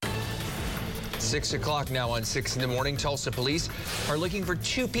6 o'clock now on 6 in the morning. Tulsa police are looking for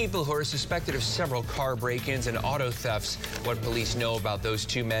two people who are suspected of several car break-ins and auto thefts. What police know about those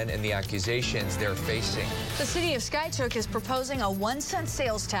two men and the accusations they're facing. The city of Skiatook is proposing a 1-cent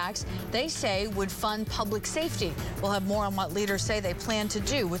sales tax they say would fund public safety. We'll have more on what leaders say they plan to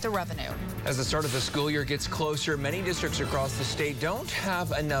do with the revenue. As the start of the school year gets closer, many districts across the state don't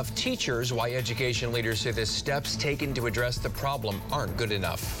have enough teachers. Why education leaders say the steps taken to address the problem aren't good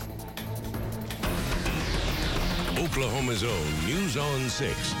enough. Oklahoma's own News on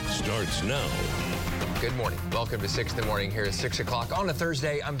 6 starts now. Good morning. Welcome to 6 in the morning here at 6 o'clock on a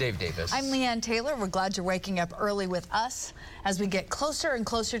Thursday. I'm Dave Davis. I'm Leanne Taylor. We're glad you're waking up early with us as we get closer and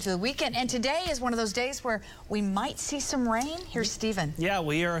closer to the weekend. And today is one of those days where we might see some rain. Here's Stephen. Yeah,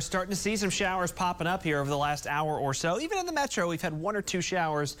 we are starting to see some showers popping up here over the last hour or so. Even in the metro, we've had 1 or 2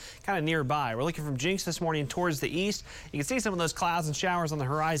 showers kind of nearby. We're looking from Jinx this morning towards the east. You can see some of those clouds and showers on the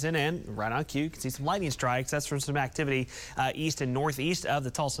horizon, and right on cue, you can see some lightning strikes. That's from some activity east and northeast of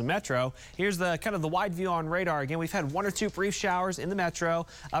the Tulsa metro. Here's the kind of the wide view on radar. Again, we've had 1 or 2 brief showers in the metro,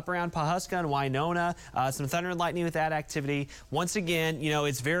 up around Pawhuska and Winona. Some thunder and lightning with that activity. Once again, you know,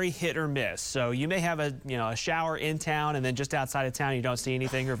 it's very hit or miss. So you may have a shower in town and then just outside of town you don't see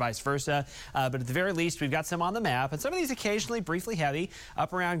anything, or vice versa. But at the very least, we've got some on the map, and some of these occasionally briefly heavy.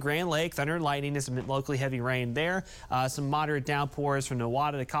 Up around Grand Lake, thunder and lightning and some locally heavy rain there. Some moderate downpours from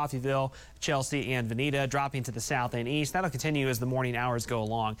Nowata to Coffeyville, Chelsea, and Veneta, dropping to the south and east. That'll continue as the morning hours go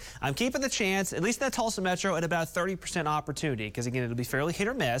along. I'm keeping the chance, at least in the Tulsa metro, at about 30% opportunity, because again, it'll be fairly hit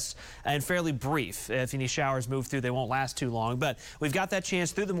or miss and fairly brief. If any showers move through, they won't last too long, but we've got that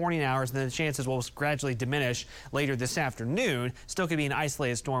chance through the morning hours, and then the chances will gradually diminish later this afternoon. Still could be an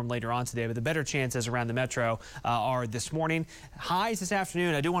isolated storm later on today, but the better chances around the metro are this morning. Highs this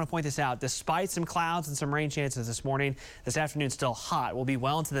afternoon, I do want to point this out, despite some clouds and some rain chances this morning, this afternoon still hot. We'll be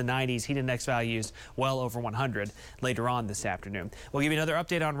well into the 90s, heat index values well over 100 later on this afternoon. We'll give you another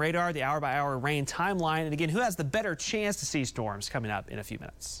update on radar, the hour-by-hour rain timeline, and again, who has the better chance to see storms coming up in a few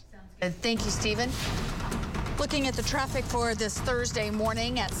minutes. Sounds good. Thank you, Stephen. Looking at the traffic for this Thursday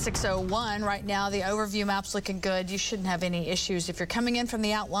morning at 6:01. Right now, the overview map's looking good. You shouldn't have any issues. If you're coming in from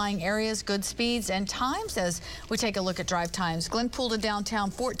the outlying areas, good speeds and times as we take a look at drive times. Glenpool to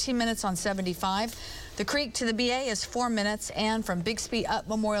downtown, 14 minutes on 75. The Creek to the BA is 4 minutes, and from Bixby up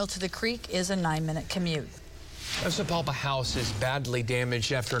Memorial to the Creek is a 9-minute commute. A Sapulpa house is badly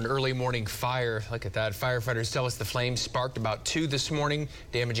damaged after an early morning fire. Look at that. Firefighters tell us the flames sparked about 2 this morning,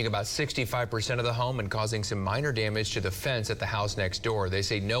 damaging about 65% of the home and causing some minor damage to the fence at the house next door. They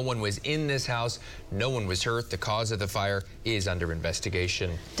say no one was in this house. No one was hurt. The cause of the fire is under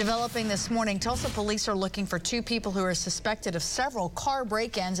investigation. Developing this morning, Tulsa police are looking for 2 people who are suspected of several car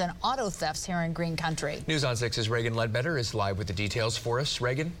break-ins and auto thefts here in Green Country. News on 6's Reagan Ledbetter is live with the details for us.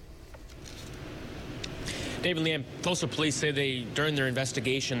 Reagan? David Leanne, Tulsa police say during their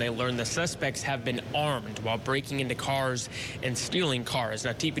investigation, they learned the suspects have been armed while breaking into cars and stealing cars.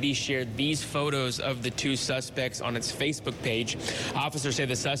 Now, TPD shared these photos of the 2 suspects on its Facebook page. Officers say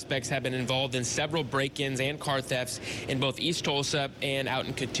the suspects have been involved in several break-ins and car thefts in both East Tulsa and out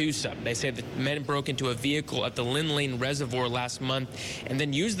in Catoosa. They say the men broke into a vehicle at the Lynn Lane Reservoir last month and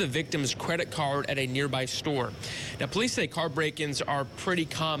then used the victim's credit card at a nearby store. Now, police say car break-ins are pretty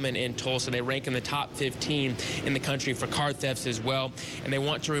common in Tulsa. They rank in the top 15 in the country for car thefts as well, and they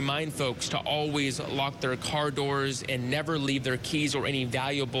want to remind folks to always lock their car doors and never leave their keys or any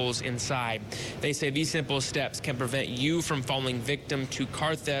valuables inside. They say these simple steps can prevent you from falling victim to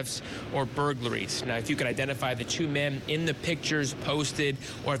car thefts or burglaries. Now, if you could identify the 2 men in the pictures posted,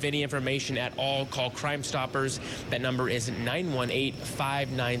 or if any information at all, call Crime Stoppers. That number is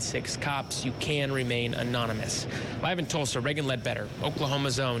 918-596-COPS. You can remain anonymous. Live in Tulsa, Reagan Ledbetter,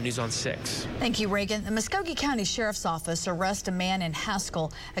 Oklahoma's own News on 6. Thank you, Reagan. The Muskogee County Sheriff's Office arrests a man in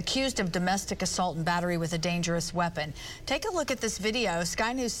Haskell accused of domestic assault and battery with a dangerous weapon. Take a look at this video.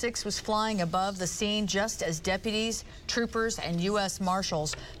 Sky News 6 was flying above the scene just as deputies, troopers, and U.S.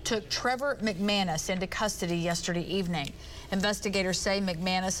 Marshals took Trevor McManus into custody yesterday evening. Investigators say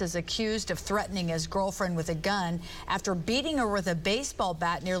McManus is accused of threatening his girlfriend with a gun after beating her with a baseball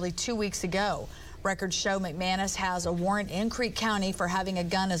bat nearly 2 weeks ago. Records show McManus has a warrant in Creek County for having a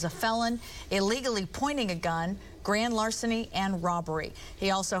gun as a felon, illegally pointing a gun, grand larceny, and robbery.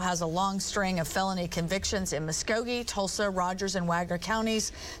 He also has a long string of felony convictions in Muskogee, Tulsa, Rogers, and Wagner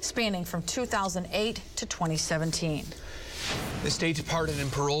counties, spanning from 2008 to 2017. The State Pardon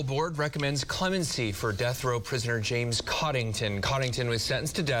and Parole Board recommends clemency for death row prisoner James Coddington. Coddington was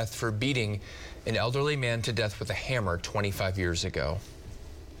sentenced to death for beating an elderly man to death with a hammer 25 years ago.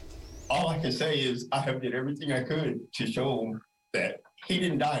 All I can say is I have did everything I could to show that He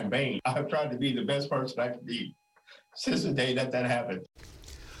didn't die in vain. I've tried to be the best person I can be since the day that happened.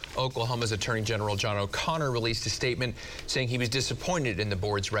 Oklahoma's Attorney General John O'Connor released a statement saying he was disappointed in the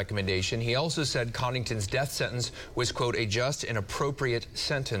board's recommendation. He also said Connington's death sentence was, quote, a just and appropriate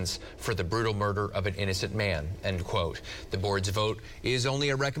sentence for the brutal murder of an innocent man, end quote. The board's vote is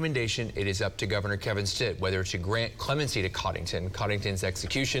only a recommendation. It is up to Governor Kevin Stitt whether to grant clemency to Connington. Connington's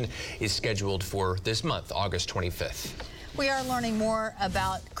execution is scheduled for this month, August 25th. We are learning more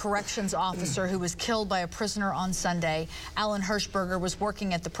about corrections officer who was killed by a prisoner on Sunday. Alan Hirschberger was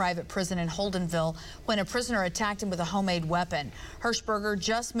working at the private prison in Holdenville when a prisoner attacked him with a homemade weapon. Hirschberger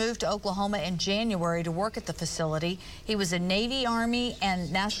just moved to Oklahoma in January to work at the facility. He was a Navy, Army,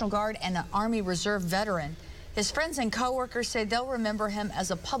 and National Guard and an Army Reserve veteran. His friends and coworkers say they'll remember him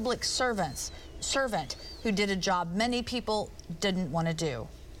as a public servant who did a job many people didn't want to do.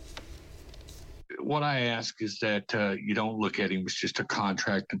 What I ask is that you don't look at him as just a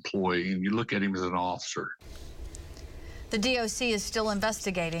contract employee, and you look at him as an officer. The DOC is still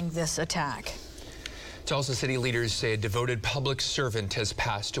investigating this attack. Tulsa City leaders say a devoted public servant has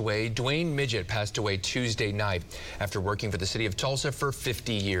passed away. Dwayne Midgett passed away Tuesday night after working for the city of Tulsa for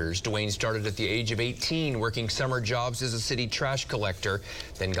 50 years. Dwayne started at the age of 18 working summer jobs as a city trash collector,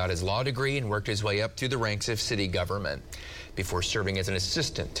 then got his law degree and worked his way up through the ranks of city government before serving as an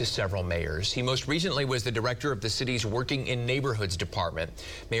assistant to several mayors. He most recently was the director of the city's Working in Neighborhoods department.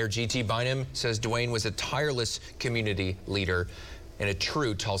 Mayor G.T. Bynum says Dwayne was a tireless community leader and a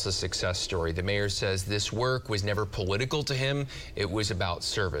true Tulsa success story. The mayor says this work was never political to him. It was about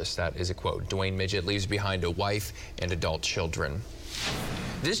service. That is a quote. Dwayne Midgett leaves behind a wife and adult children.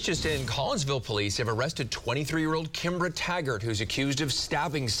 This just in, Collinsville police have arrested 23-year-old Kimbra Taggart, who's accused of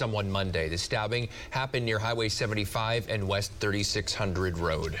stabbing someone Monday. The stabbing happened near Highway 75 and West 3600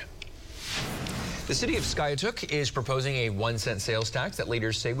 Road. The city of Skiatook is proposing a 1-cent sales tax that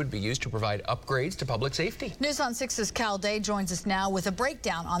leaders say would be used to provide upgrades to public safety. News on 6's Cal Day joins us now with a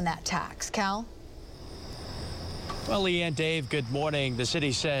breakdown on that tax. Cal? Well, Lee and Dave, good morning. The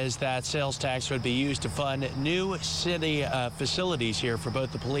city says that sales tax would be used to fund new city facilities here for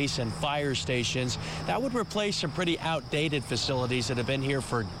both the police and fire stations. That would replace some pretty outdated facilities that have been here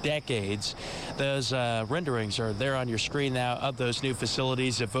for decades. Those renderings are there on your screen now of those new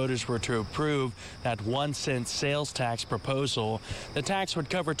facilities. If voters were to approve that 1-cent sales tax proposal, the tax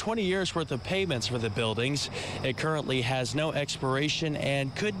would cover 20 years worth of payments for the buildings. It currently has no expiration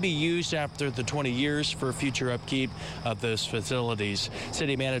and could be used after the 20 years for future upkeep of those facilities.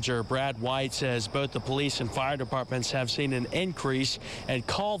 City Manager Brad White says both the police and fire departments have seen an increase in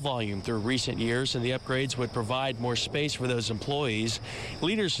call volume through recent years, and the upgrades would provide more space for those employees.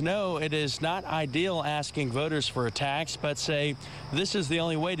 Leaders know it is not ideal asking voters for a tax, but say this is the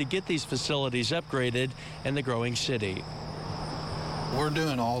only way to get these facilities upgraded in the growing city. We're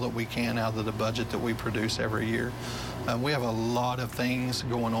doing all that we can out of the budget that we produce every year. We have a lot of things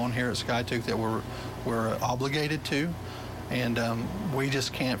going on here at Skiatook that we're obligated to, and we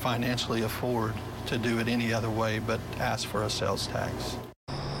just can't financially afford to do it any other way but ask for a sales tax.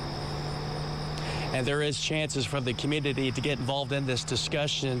 And there is chances for the community to get involved in this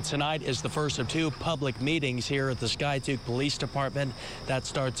discussion. Tonight is the first of 2 public meetings here at the Skiatook Police Department. That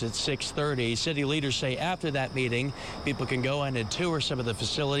starts at 6:30. City leaders say after that meeting, people can go in and tour some of the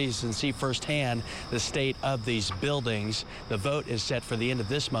facilities and see firsthand the state of these buildings. The vote is set for the end of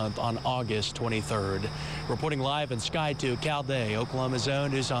this month on August 23rd. Reporting live in Skiatook, Cal Day, Oklahoma's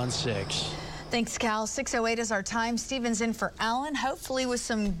own News on 6. Thanks, Cal. 6:08 is our time. Steven's in for Alan, hopefully with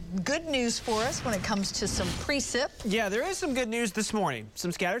some good news for us when it comes to some precip. Yeah, there is some good news this morning.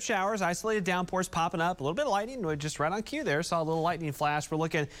 Some scattered showers, isolated downpours popping up, a little bit of lightning, just right on cue there. Saw a little lightning flash. We're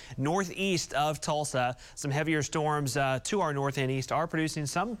looking northeast of Tulsa. Some heavier storms to our north and east are producing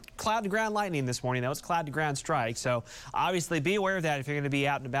some cloud-to-ground lightning this morning. That was cloud-to-ground strike, so obviously be aware of that if you're going to be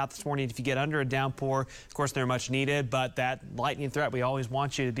out and about this morning. If you get under a downpour, of course, they're much needed, but that lightning threat, we always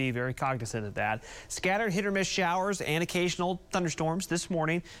want you to be very cognizant of that. Scattered hit or miss showers and occasional thunderstorms this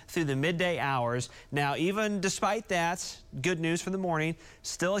morning through the midday hours. Now, even despite that, good news for the morning,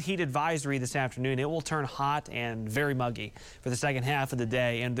 still a heat advisory this afternoon. It will turn hot and very muggy for the second half of the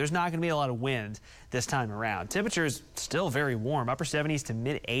day, and there's not going to be a lot of wind this time around. Temperatures still very warm, upper 70s to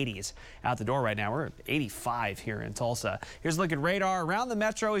mid 80s out the door right now. We're at 85 here in Tulsa. Here's a look at radar around the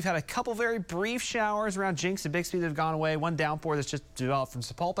metro. We've had a couple very brief showers around Jinx and Bixby that have gone away. One downpour that's just developed from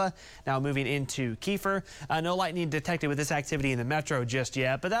Sapulpa, now moving into Kiefer. No lightning detected with this activity in the metro just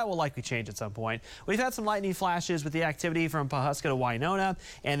yet, but that will likely change at some point. We've had some lightning flashes with the activity from Pawhuska to Winona,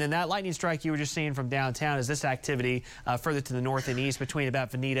 and then that lightning strike you were just seeing from downtown is this activity further to the north and east between about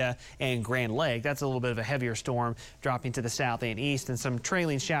Veneta and Grand Lake. That's That's a little bit of a heavier storm dropping to the south and east, and some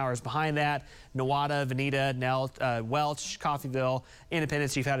trailing showers behind that. Nowata, Veneta, Welch, Coffeyville,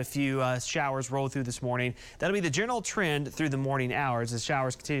 Independence, you've had a few showers roll through this morning. That'll be the general trend through the morning hours as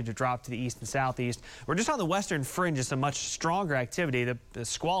showers continue to drop to the east and southeast. We're just on the western fringe of some much stronger activity, the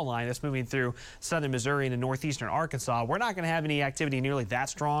squall line that's moving through southern Missouri and northeastern Arkansas. We're not going to have any activity nearly that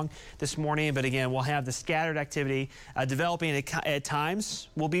strong this morning, but again, we'll have the scattered activity developing at times.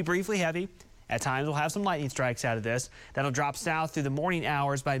 Will be briefly heavy. At times, we'll have some lightning strikes out of this. That'll drop south through the morning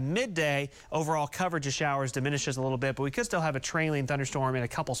hours. By midday, overall coverage of showers diminishes a little bit, but we could still have a trailing thunderstorm in a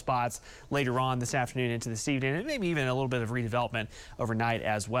couple spots later on this afternoon into this evening, and maybe even a little bit of redevelopment overnight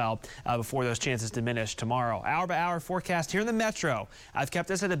as well before those chances diminish tomorrow. Hour-by-hour forecast here in the metro. I've kept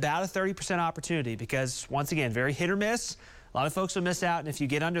this at about a 30% opportunity because, once again, very hit or miss. A lot of folks will miss out, and if you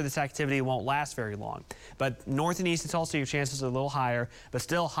get under this activity, it won't last very long. But north and east of Tulsa, your chances are a little higher, but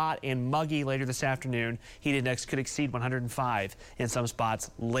still hot and muggy later this afternoon. Heat index could exceed 105 in some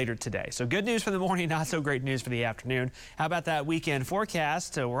spots later today. So good news for the morning, not so great news for the afternoon. How about that weekend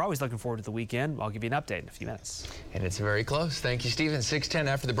forecast? We're always looking forward to the weekend. I'll give you an update in a few minutes. And it's very close. Thank you, Stephen. 6:10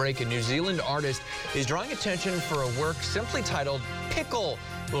 after the break, a New Zealand artist is drawing attention for a work simply titled Pickle.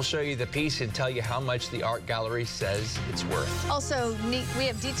 We'll show you the piece and tell you how much the art gallery says it's worth. Also, we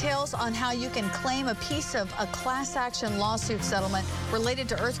have details on how you can claim a piece of a class action lawsuit settlement related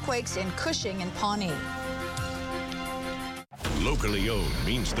to earthquakes in Cushing and Pawnee. Locally owned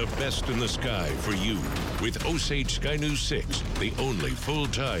means the best in the sky for you. With Osage Sky News 6, the only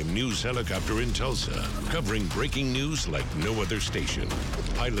full-time news helicopter in Tulsa, covering breaking news like no other station.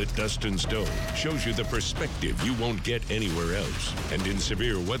 Pilot Dustin Stone shows you the perspective you won't get anywhere else. And in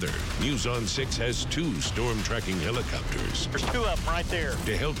severe weather, News on 6 has 2 storm tracking helicopters. There's 2 of them right there.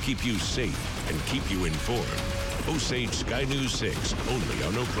 To help keep you safe and keep you informed. Osage Sky News 6, only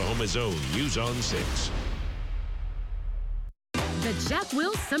on Oklahoma's own News on 6. The Jack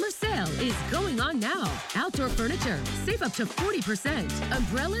Will Summer Sale is going on now. Outdoor furniture, save up to 40%.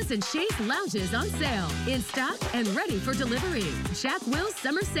 Umbrellas and chaise lounges on sale. In stock and ready for delivery. Jack Will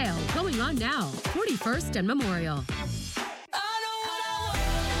Summer Sale going on now. 41st and Memorial.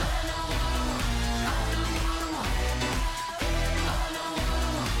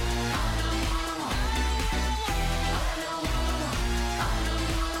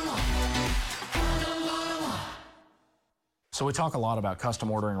 So we talk a lot about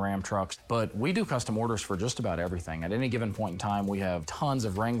custom ordering Ram trucks, but we do custom orders for just about everything. At any given point in time, we have tons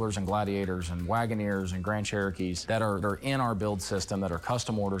of Wranglers and Gladiators and Wagoneers and Grand Cherokees that are in our build system that are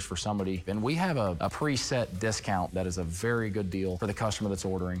custom orders for somebody. And we have a preset discount that is a very good deal for the customer that's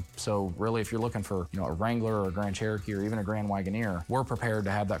ordering. So really, if you're looking for a Wrangler or a Grand Cherokee or even a Grand Wagoneer, we're prepared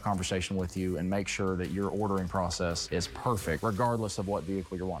to have that conversation with you and make sure that your ordering process is perfect, regardless of what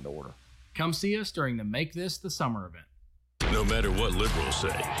vehicle you're wanting to order. Come see us during the Make This the Summer event. No matter what liberals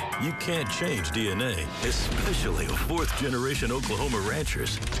say, you can't change DNA, especially a fourth-generation Oklahoma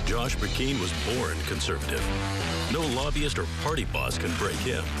ranchers. Josh Burkeen was born conservative. No lobbyist or party boss can break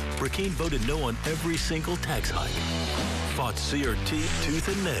him. Burkeen voted no on every single tax hike. Fought CRT tooth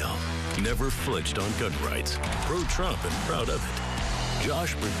and nail. Never flinched on gun rights. Pro-Trump and proud of it.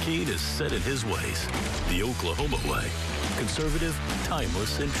 Josh Burkeen is set in his ways. The Oklahoma way. Conservative,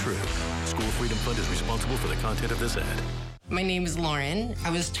 timeless, and true. School Freedom Fund is responsible for the content of this ad. My name is Lauren. I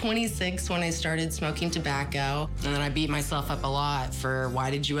was 26 when I started smoking tobacco, and then I beat myself up a lot for why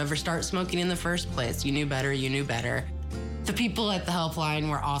did you ever start smoking in the first place? You knew better, you knew better. The people at the helpline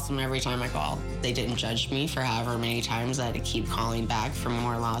were awesome every time I called. They didn't judge me for however many times I had to keep calling back for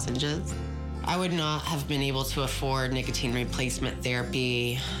more lozenges. I would not have been able to afford nicotine replacement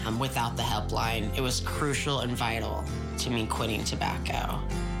therapy without the helpline. It was crucial and vital to me quitting tobacco.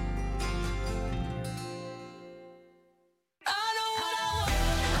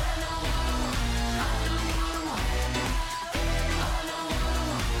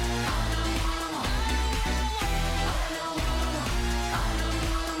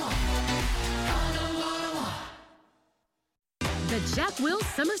 The Jack Will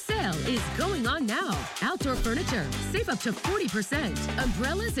Summer Sale is going on now. Outdoor furniture, save up to 40%.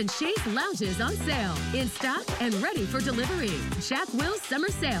 Umbrellas and chaise lounges on sale. In stock and ready for delivery. Jack Will Summer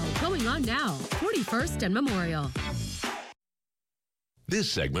Sale going on now. 41st and Memorial. This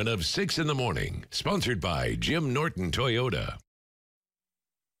segment of 6 in the Morning, sponsored by Jim Norton Toyota.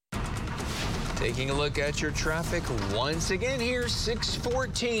 Taking a look at your traffic once again here,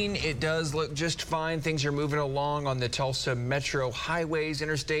 6:14. It does look just fine. Things are moving along on the Tulsa Metro highways,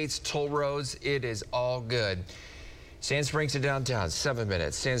 interstates, toll roads. It is all good. Sand Springs to downtown, 7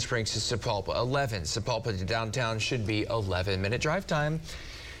 minutes. Sand Springs to Sapulpa, 11. Sapulpa to downtown should be 11-minute drive time.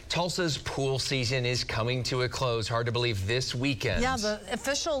 Tulsa's pool season is coming to a close. Hard to believe this weekend. Yeah, the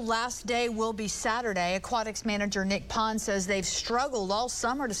official last day will be Saturday. Aquatics manager Nick Pond says they've struggled all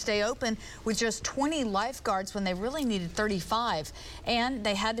summer to stay open with just 20 lifeguards when they really needed 35. And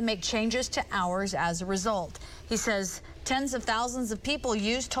they had to make changes to hours as a result. He says tens of thousands of people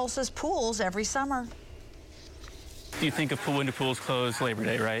use Tulsa's pools every summer. You think of winter pools closed Labor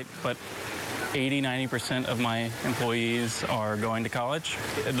Day, right? But 80–90% of my employees are going to college.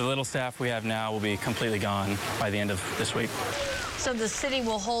 The little staff we have now will be completely gone by the end of this week. So the city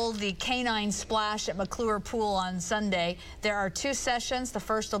will hold the Canine Splash at McClure Pool on Sunday. There are 2 sessions. The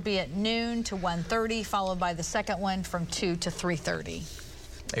first will be at noon to 1:30, followed by the second one from 2 to 3:30.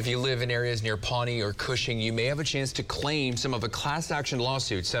 If you live in areas near Pawnee or Cushing, you may have a chance to claim some of a class action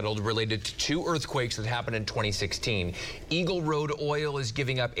lawsuit settled related to 2 earthquakes that happened in 2016. Eagle Road Oil is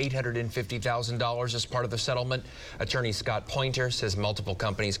giving up $850,000 as part of the settlement. Attorney Scott Pointer says multiple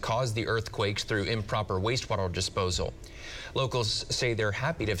companies caused the earthquakes through improper wastewater disposal. Locals say they're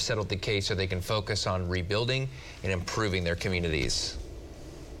happy to have settled the case so they can focus on rebuilding and improving their communities.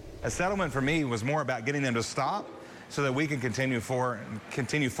 A settlement for me was more about getting them to stop so that we can continue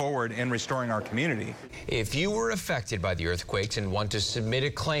forward in restoring our community. If you were affected by the earthquakes and want to submit a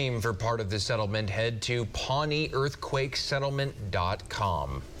claim for part of the settlement, head to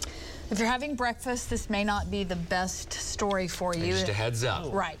PawneeEarthquakeSettlement.com. If you're having breakfast, this may not be the best story for you. Just a heads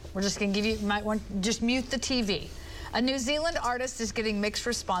up. Right. We're just going to give you might want to just mute the TV. A New Zealand artist is getting mixed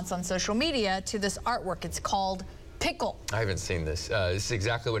response on social media to this artwork. It's called Pickle. I haven't seen this. This is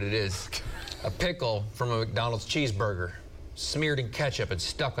exactly what it is. A pickle from a McDonald's cheeseburger, smeared in ketchup and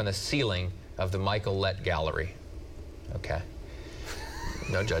stuck on the ceiling of the Michael Lett Gallery. Okay.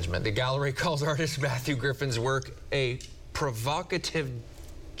 No judgment. The gallery calls artist Matthew Griffin's work a provocative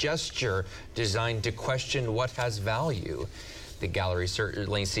gesture designed to question what has value. The gallery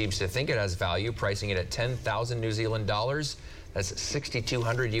certainly seems to think it has value, pricing it at 10,000 New Zealand dollars. That's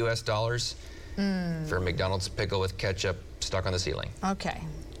 6,200 US dollars for a McDonald's pickle with ketchup stuck on the ceiling. Okay.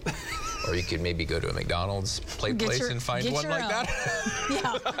 Or you could maybe go to a McDonald's place and find one like that.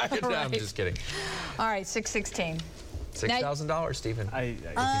 Yeah, right. I'm just kidding. All right, 6:16. $6,000, Stephen.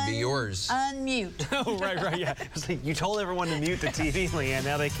 It can be yours. Unmute. Oh, right, yeah. It was like you told everyone to mute the TV, Leanne.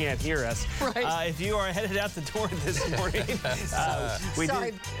 Now they can't hear us. Right. If you are headed out the door this morning,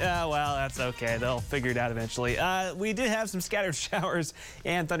 Sorry. Well, that's okay. They'll figure it out eventually. We did have some scattered showers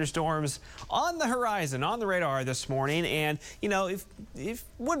and thunderstorms on the horizon, on the radar this morning. And, you know, it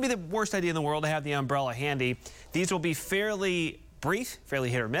wouldn't be the worst idea in the world to have the umbrella handy. These will be fairly brief, fairly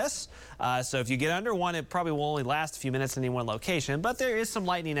hit or miss. So if you get under one, it probably will only last a few minutes in any one location, but there is some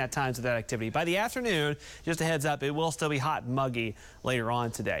lightning at times with that activity. By the afternoon, just a heads up, it will still be hot and muggy later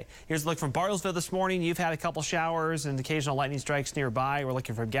on today. Here's a look from Bartlesville this morning. You've had a couple showers and occasional lightning strikes nearby. We're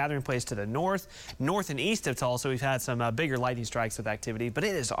looking for a gathering place to the north and east of Tulsa. We've had some bigger lightning strikes with activity, but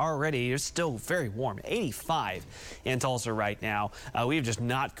it is already, it's still very warm, 85 in Tulsa right now. We've just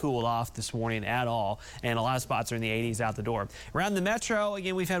not cooled off this morning at all, and a lot of spots are in the 80s out the door. Around the metro,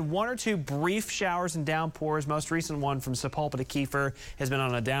 again, we've had 1 or 2 brief showers and downpours. Most recent one from Sapulpa to Kiefer has been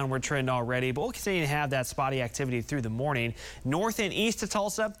on a downward trend already, but we'll continue to have that spotty activity through the morning. North and east of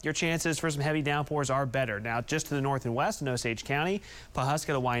Tulsa, your chances for some heavy downpours are better. Now, just to the north and west in Osage County,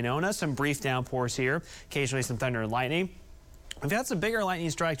 Pawhuska to Winona, some brief downpours here, occasionally some thunder and lightning. We've had some bigger lightning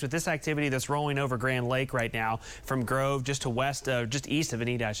strikes with this activity that's rolling over Grand Lake right now from Grove just to west, just east of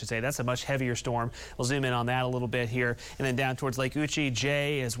Veneta, I should say. That's a much heavier storm. We'll zoom in on that a little bit here. And then down towards Lake Uchi,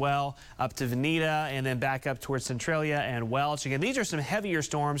 Jay as well, up to Veneta, and then back up towards Centralia and Welch. Again, these are some heavier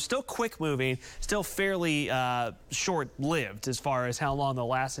storms, still quick moving, still fairly short-lived as far as how long they'll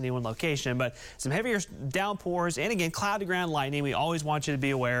last in any one location. But some heavier downpours, and again, cloud-to-ground lightning. We always want you to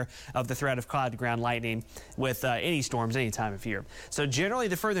be aware of the threat of cloud-to-ground lightning with any storms any time of year. So generally,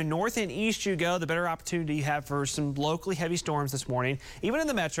 the further north and east you go, the better opportunity you have for some locally heavy storms this morning. Even in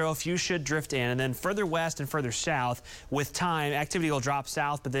the metro, a few should drift in. And then further west and further south, with time, activity will drop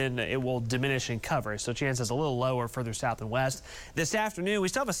south, but then it will diminish in cover. So chances a little lower further south and west. This afternoon, we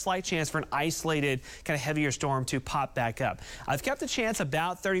still have a slight chance for an isolated kind of heavier storm to pop back up. I've kept the chance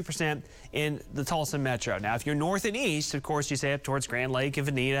about 30% in the Tulsa metro. Now, if you're north and east, of course, you say up towards Grand Lake and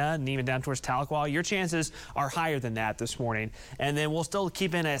Veneta and even down towards Tahlequah, your chances are higher than that this morning. and then we'll still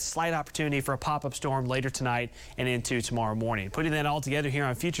keep in a slight opportunity for a pop-up storm later tonight and into tomorrow morning. Putting that all together here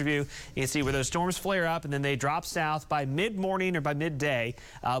on Future View, you can see where those storms flare up and then they drop south by mid-morning or by midday.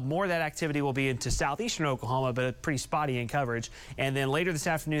 More of that activity will be into southeastern Oklahoma, but pretty spotty in coverage. And then later this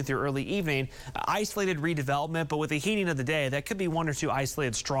afternoon through early evening, isolated redevelopment, but with the heating of the day, that could be 1 or 2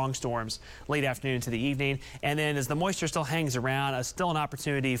 isolated strong storms late afternoon to the evening. And then as the moisture still hangs around, still an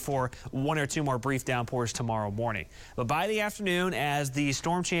opportunity for 1 or 2 more brief downpours tomorrow morning. But by the afternoon, as the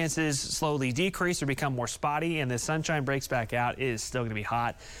storm chances slowly decrease or become more spotty and the sunshine breaks back out, it is still going to be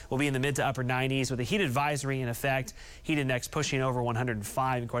hot. We'll be in the mid to upper 90s with a heat advisory in effect. Heat index pushing over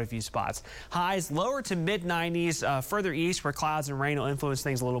 105 in quite a few spots. Highs lower to mid 90s further east where clouds and rain will influence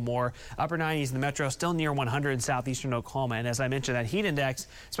things a little more. Upper 90s in the metro, still near 100 in southeastern Oklahoma. And as I mentioned, that heat index,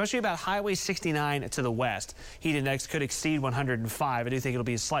 especially about Highway 69 to the west, heat index could exceed 105. I do think it'll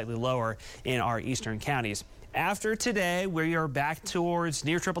be slightly lower in our eastern counties. After today, we are back towards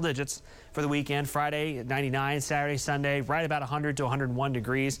near triple digits for the weekend. Friday, 99, Saturday, Sunday, right about 100 to 101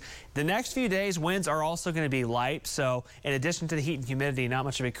 degrees. The next few days, winds are also going to be light. So in addition to the heat and humidity, not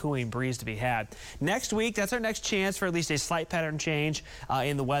much of a cooling breeze to be had. Next week, that's our next chance for at least a slight pattern change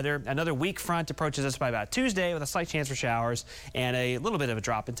in the weather. Another weak front approaches us by about Tuesday with a slight chance for showers and a little bit of a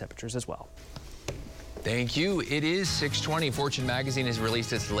drop in temperatures as well. Thank you. It is 6:20. Fortune magazine has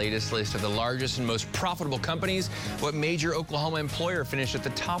released its latest list of the largest and most profitable companies. What major Oklahoma employer finished at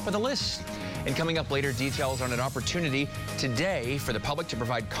the top of the list? And coming up later, details on an opportunity today for the public to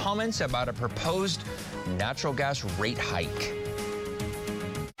provide comments about a proposed natural gas rate hike.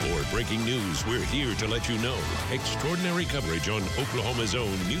 For breaking news, we're here to let you know. Extraordinary coverage on Oklahoma's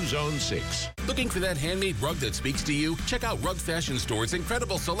own News on 6. Looking for that handmade rug that speaks to you? Check out Rug Fashion Store's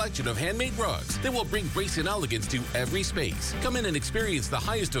incredible selection of handmade rugs that will bring grace and elegance to every space. Come in and experience the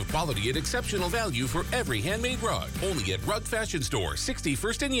highest of quality at exceptional value for every handmade rug. Only at Rug Fashion Store,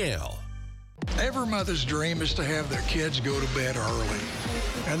 61st and Yale. Every mother's dream is to have their kids go to bed early.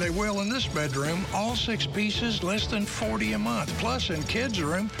 And they will in this bedroom, all 6 pieces, less than $40 a month. Plus, in kids'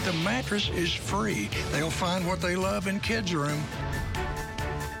 room, the mattress is free. They'll find what they love in kids' room.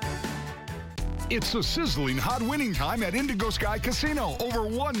 It's a sizzling hot winning time at Indigo Sky Casino. Over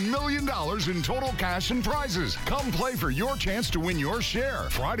 $1 million in total cash and prizes. Come play for your chance to win your share.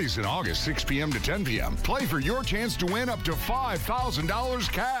 Fridays in August, 6 p.m. to 10 p.m. Play for your chance to win up to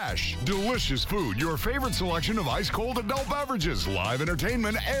 $5,000 cash. Delicious food, your favorite selection of ice-cold adult beverages, live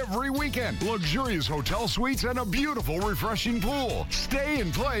entertainment every weekend, luxurious hotel suites, and a beautiful, refreshing pool. Stay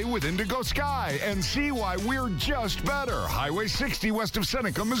and play with Indigo Sky and see why we're just better. Highway 60 west of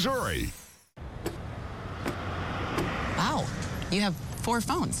Seneca, Missouri. Wow, you have 4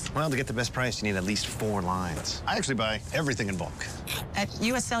 phones. Well, to get the best price, you need at least 4 lines. I actually buy everything in bulk. At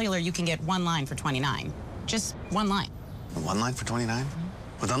U.S. Cellular, you can get 1 line for $29. Just 1 line. 1 line for $29?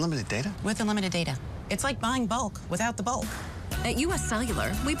 With unlimited data? With unlimited data. It's like buying bulk without the bulk. At U.S.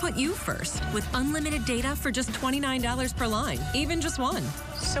 Cellular, we put you first with unlimited data for just $29 per line, even just 1.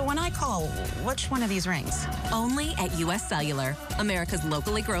 So when I call, which one of these rings? Only at U.S. Cellular, America's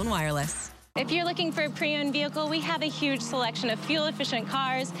locally grown wireless. If you're looking for a pre-owned vehicle, we have a huge selection of fuel-efficient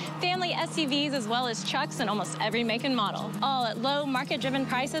cars, family SUVs, as well as trucks in almost every make and model. All at low, market-driven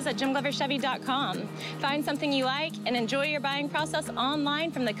prices at JimGloverChevy.com. Find something you like and enjoy your buying process online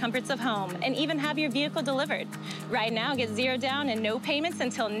from the comforts of home, and even have your vehicle delivered. Right now, get 0 down and no payments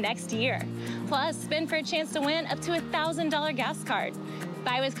until next year. Plus, spin for a chance to win up to a $1,000 gas card.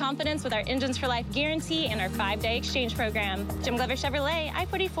 Buy with confidence with our Engines for Life guarantee and our 5-day exchange program. Jim Glover Chevrolet,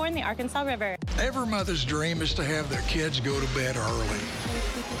 I-44 in the Arkansas River. Every mother's dream is to have their kids go to bed early.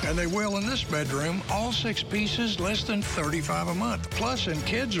 And they will in this bedroom, all 6 pieces, less than $35 a month. Plus, in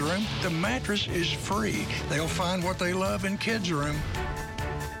kids' room, the mattress is free. They'll find what they love in kids' room.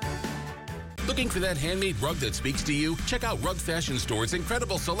 Looking for that handmade rug that speaks to you? Check out Rug Fashion Store's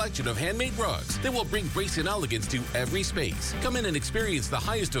incredible selection of handmade rugs that will bring grace and elegance to every space. Come in and experience the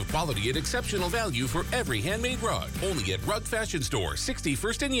highest of quality at exceptional value for every handmade rug. Only at Rug Fashion Store,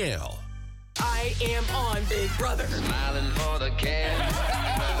 61st and Yale. I am on Big Brother. Smiling for the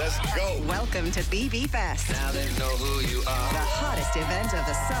cash. Let's go. Welcome to BB Fest. Now they know who you are. The hottest event of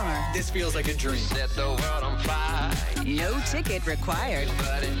the summer. This feels like a dream. Set the world on fire. No ticket required.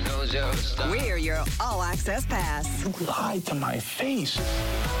 Everybody knows your stuff. We're your all-access pass. You lied to my face.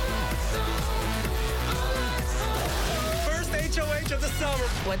 First HOH of the summer.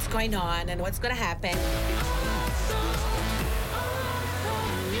 What's going on and what's going to happen?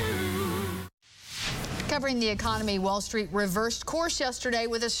 Covering the economy, Wall Street reversed course yesterday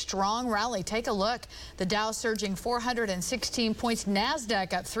with a strong rally. Take a look. The Dow surging 416 points,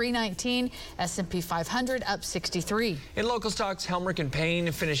 NASDAQ up 319, S&P 500 up 63. In local stocks, Helmerich and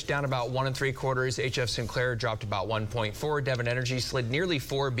Payne finished down about 1 3/4. HF Sinclair dropped about 1.4. Devon Energy slid nearly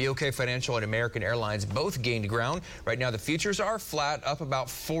 4. BOK Financial and American Airlines both gained ground. Right now, the futures are flat, up about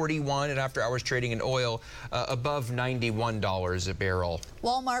 41, and after hours trading in oil above $91 a barrel.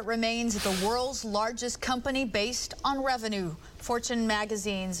 Walmart remains the world's largest company based on revenue. Fortune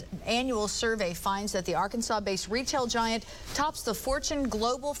magazine's annual survey finds that the Arkansas-based retail giant tops the Fortune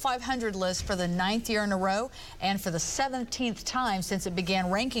Global 500 list for the 9th year in a row and for the 17th time since it began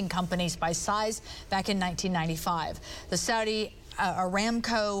ranking companies by size back in 1995. The Saudi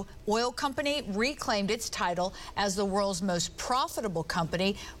Aramco oil company reclaimed its title as the world's most profitable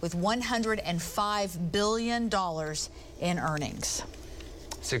company with $105 billion in earnings.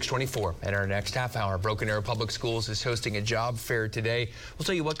 6:24. In our next half hour, Broken Arrow Public Schools is hosting a job fair today. We'll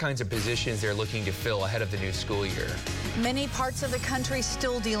tell you what kinds of positions they're looking to fill ahead of the new school year. Many parts of the country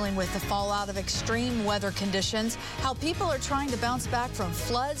still dealing with the fallout of extreme weather conditions, how people are trying to bounce back from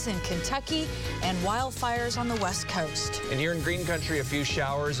floods in Kentucky and wildfires on the West Coast. And here in Green Country, a few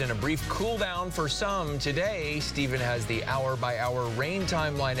showers and a brief cool down for some today. Stephen has the hour-by-hour rain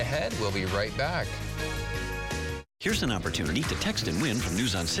timeline ahead. We'll be right back. Here's an opportunity to text and win from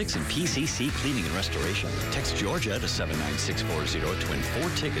News on 6 and PCC Cleaning and Restoration. Text Georgia to 79640 to win 4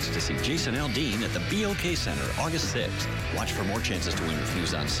 tickets to see Jason Aldean at the BOK Center August 6th. Watch for more chances to win with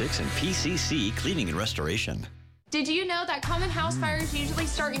News on 6 and PCC Cleaning and Restoration. Did you know that common house fires usually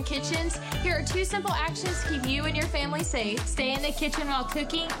start in kitchens? Here are 2 simple actions to keep you and your family safe. Stay in the kitchen while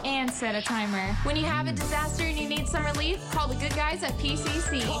cooking and set a timer. When you have a disaster and you need some relief, call the good guys at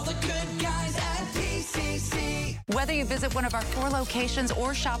PCC. Call the good guys at PCC. Whether you visit one of our 4 locations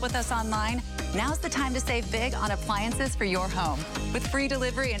or shop with us online, now's the time to save big on appliances for your home. With free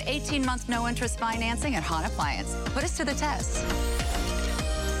delivery and 18-month no-interest financing at Hahn Appliance. Put us to the test.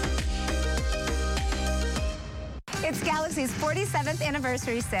 It's Galaxy's 47th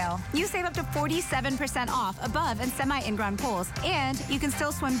anniversary sale. You save up to 47% off above and semi-in-ground pools. And you can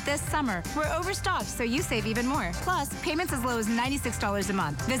still swim this summer. We're overstocked, so you save even more. Plus, payments as low as $96 a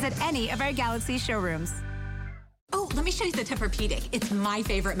month. Visit any of our Galaxy showrooms. Oh, let me show you the Tempur-Pedic. It's my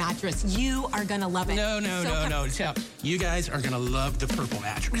favorite mattress. You are gonna love it. No. You guys are gonna love the purple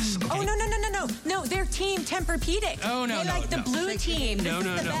mattress. Okay? Oh, no, they're Team Tempur-Pedic. Oh, no, They like the blue team. This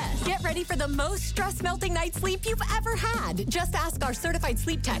is the best. Get ready for the most stress-melting night's sleep you've ever had. Just ask our certified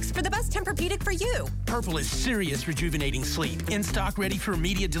sleep techs for the best Tempur-Pedic for you. Purple is serious rejuvenating sleep. In stock, ready for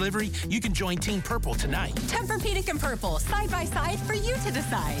immediate delivery. You can join Team Purple tonight. Tempur-Pedic and Purple, side by side for you to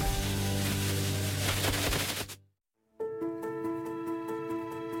decide.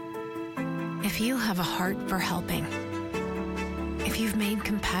 If you have a heart for helping, if you've made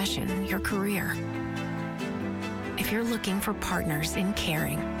compassion your career, if you're looking for partners in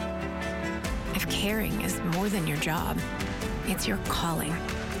caring, if caring is more than your job, it's your calling,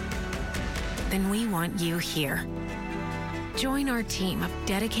 then we want you here. Join our team of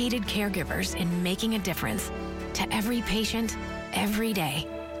dedicated caregivers in making a difference to every patient, every day.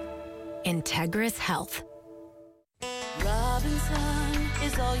 Integris Health. Robinson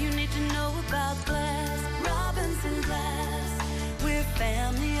is all you need to know about glass. Robinson Glass. We're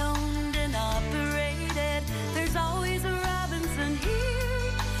family owned and operated. There's always a Robinson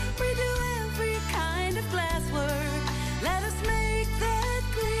here. We do every kind of glass work. Let us make that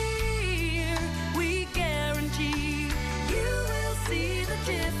clear. We guarantee you will see the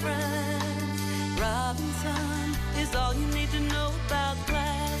difference. Robinson is all you need to know about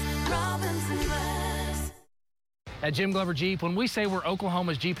glass. Robinson Glass. At Jim Glover Jeep, when we say we're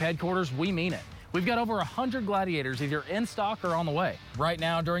Oklahoma's Jeep headquarters, we mean it. We've got over 100 Gladiators either in stock or on the way. Right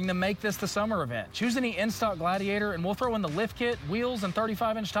now, during the Make This the Summer event, choose any in-stock Gladiator and we'll throw in the lift kit, wheels, and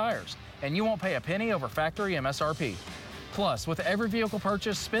 35-inch tires. And you won't pay a penny over factory MSRP. Plus, with every vehicle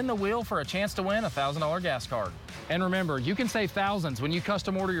purchase, spin the wheel for a chance to win a $1,000 gas card. And remember, you can save thousands when you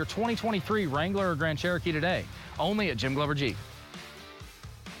custom order your 2023 Wrangler or Grand Cherokee today, only at Jim Glover Jeep.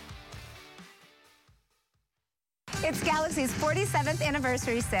 It's Galaxy's 47th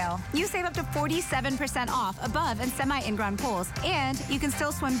anniversary sale. You save up to 47% off above and semi-in-ground pools. And you can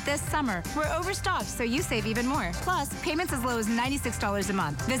still swim this summer. We're overstocked, so you save even more. Plus, payments as low as $96 a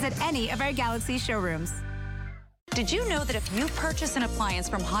month. Visit any of our Galaxy showrooms. Did you know that if you purchase an appliance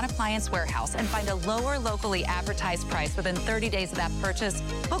from Hahn Appliance Warehouse and find a lower locally advertised price within 30 days of that purchase,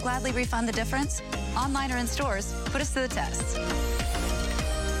 we'll gladly refund the difference? Online or in stores, put us to the test.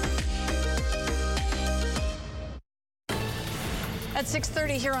 At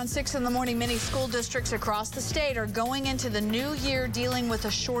 6:30 here on 6 in the Morning, many school districts across the state are going into the new year dealing with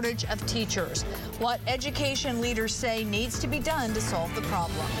a shortage of teachers. What education leaders say needs to be done to solve the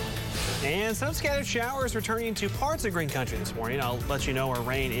problem. And some scattered showers returning to parts of Green Country this morning. I'll let you know where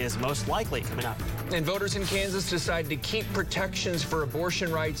rain is most likely coming up. And voters in Kansas decided to keep protections for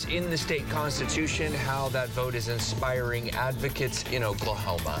abortion rights in the state constitution. How that vote is inspiring advocates in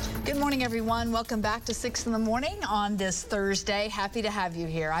Oklahoma. Good morning, everyone. Welcome back to 6 in the Morning on this Thursday. Happy to have you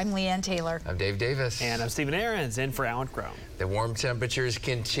here. I'm Leanne Taylor. I'm Dave Davis. And I'm Stephen Aarons, in for Alan Crone. The warm temperatures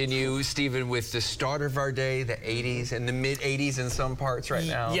continue, Stephen, with the start of our day, the 80s and the mid-80s in some parts right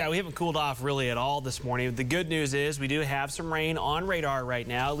now. Yeah, we haven't cooled off really at all this morning. The good news is we do have some rain on radar right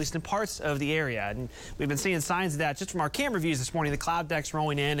now, at least in parts of the area. And we've been seeing signs of that just from our camera views this morning. The cloud deck's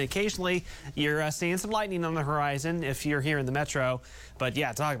rolling in. Occasionally, you're seeing some lightning on the horizon if you're here in the metro. But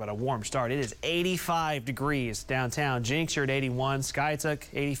yeah, talk about a warm start. It is 85 degrees downtown. Jinx, you're at 81. Skiatook,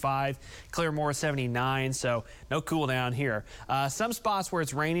 85. Claremore, 79. So no cool down here. Some spots where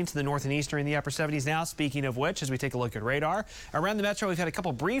it's raining to the north and east are in the upper 70s now. Speaking of which, as we take a look at radar, around the metro, we've had a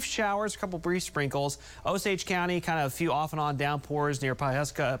couple brief showers, a couple brief sprinkles. Osage County, kind of a few off and on downpours near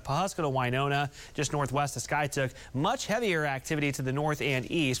Pawhuska to Winona, just northwest of Skiatook. Much heavier activity to the north and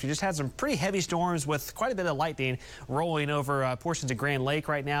east. We just had some pretty heavy storms with quite a bit of lightning rolling over portions of Grand Lake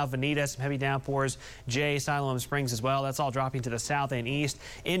right now. Veneta, some heavy downpours. Jay, Siloam Springs as well. That's all dropping to the south and east.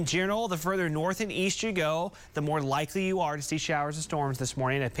 In general, the further north and east you go, the more likely you are to see showers and storms this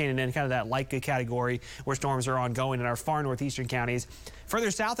morning. I've painted in kind of that light good category where storms are ongoing in our far northeastern counties.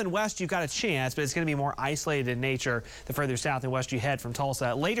 Further south and west, you've got a chance, but it's going to be more isolated in nature the further south and west you head from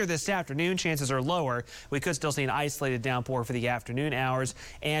Tulsa. Later this afternoon, chances are lower. We could still see an isolated downpour for the afternoon hours.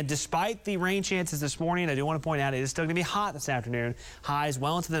 And despite the rain chances this morning, I do want to point out it is still going to be hot this afternoon. Highs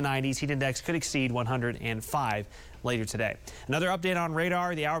well into the 90s. Heat index could exceed 105 later today. Another update on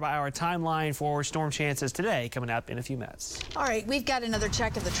radar, the hour-by-hour timeline for storm chances today coming up in a few minutes. All right, we've got another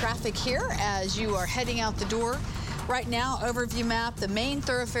check of the traffic here as you are heading out the door. Right now, overview map, the main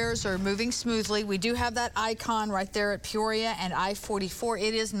thoroughfares are moving smoothly. We do have that icon right there at Peoria and I-44.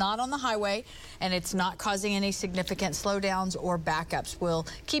 It is not on the highway, and it's not causing any significant slowdowns or backups. We'll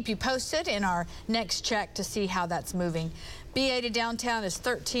keep you posted in our next check to see how that's moving. BA to downtown is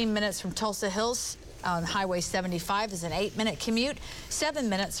 13 minutes from Tulsa Hills. On Highway 75 is an 8-minute commute. 7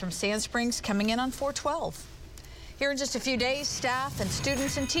 minutes from Sand Springs coming in on 412. Here in just a few days, staff and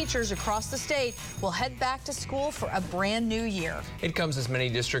students and teachers across the state will head back to school for a brand new year. It comes as many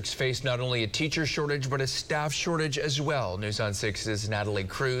districts face not only a teacher shortage, but a staff shortage as well. News on 6's Natalie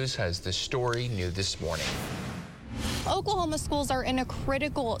Cruz has the story new this morning. Oklahoma schools are in a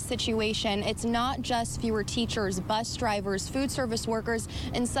critical situation. It's not just fewer teachers, bus drivers, food service workers,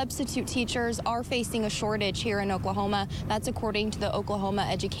 and substitute teachers are facing a shortage here in Oklahoma. That's according to the Oklahoma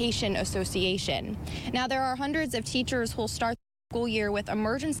Education Association. Now, there are hundreds of teachers who will start the school year with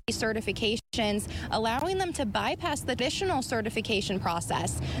emergency certifications, allowing them to bypass the traditional certification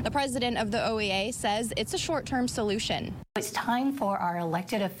process. The president of the OEA says it's a short-term solution. It's time for our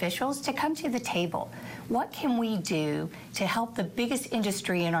elected officials to come to the table. What can we do to help the biggest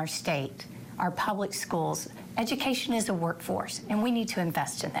industry in our state, our public schools? Education is a workforce, and we need to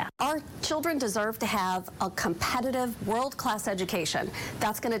invest in that. Our children deserve to have a competitive, world-class education.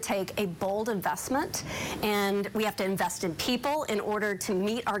 That's going to take a bold investment, and we have to invest in people in order to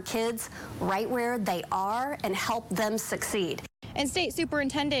meet our kids right where they are and help them succeed. And State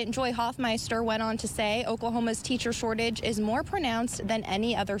Superintendent Joy Hoffmeister went on to say Oklahoma's teacher shortage is more pronounced than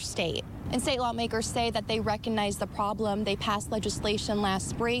any other state. And state lawmakers say that they recognize the problem. They passed legislation last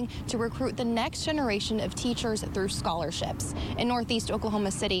spring to recruit the next generation of teachers through scholarships. In Northeast Oklahoma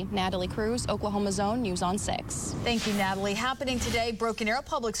City, Natalie Cruz, Oklahoma Zone, News on 6. Thank you, Natalie. Happening today, Broken Arrow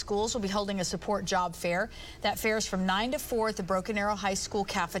Public Schools will be holding a support job fair. That fair is from 9 to 4 at the Broken Arrow High School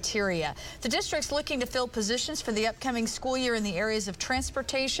cafeteria. The district's looking to fill positions for the upcoming school year in the areas of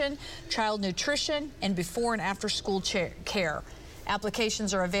transportation, child nutrition, and before and after school care.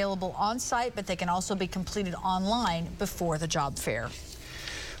 Applications are available on site, but they can also be completed online before the job fair.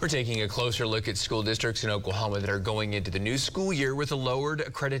 We're taking a closer look at school districts in Oklahoma that are going into the new school year with a lowered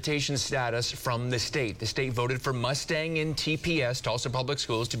accreditation status from the state. The state voted for Mustang and TPS, Tulsa Public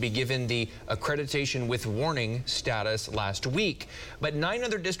Schools, to be given the accreditation with warning status last week. But 9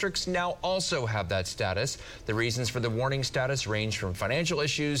 other districts now also have that status. The reasons for the warning status range from financial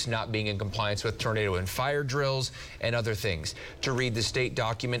issues, not being in compliance with tornado and fire drills, and other things. To read the state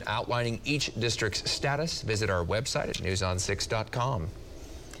document outlining each district's status, visit our website at newson6.com.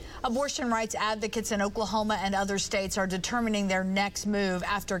 Abortion rights advocates in Oklahoma and other states are determining their next move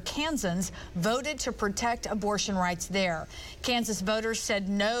after Kansans voted to protect abortion rights there. Kansas voters said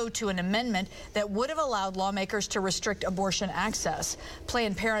no to an amendment that would have allowed lawmakers to restrict abortion access.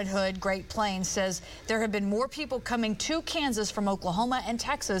 Planned Parenthood Great Plains says there have been more people coming to Kansas from Oklahoma and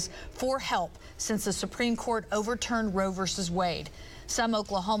Texas for help since the Supreme Court overturned Roe v. Wade. Some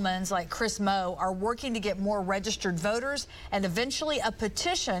Oklahomans, like Chris Moe, are working to get more registered voters and eventually a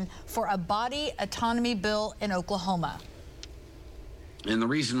petition for a body autonomy bill in Oklahoma. And the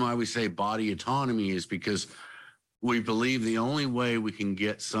reason why we say body autonomy is because we believe the only way we can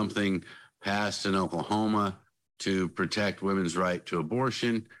get something passed in Oklahoma to protect women's right to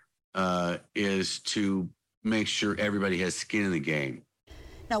abortion is to make sure everybody has skin in the game.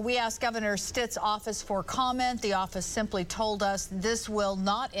 Now, we asked Governor Stitt's office for comment. The office simply told us this will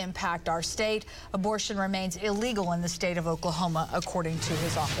not impact our state. Abortion remains illegal in the state of Oklahoma, according to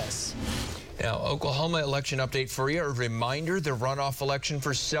his office. Now, Oklahoma election update for you. A reminder, the runoff election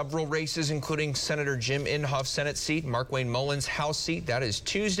for several races, including Senator Jim Inhofe's Senate seat, Markwayne Mullins' House seat. That is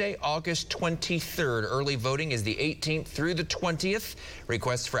Tuesday, August 23rd. Early voting is the 18th through the 20th.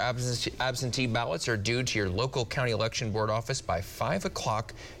 Requests for absentee ballots are due to your local county election board office by 5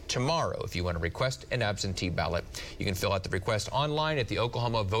 o'clock tomorrow. If you want to request an absentee ballot, you can fill out the request online at the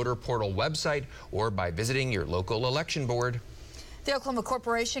Oklahoma Voter Portal website or by visiting your local election board. The Oklahoma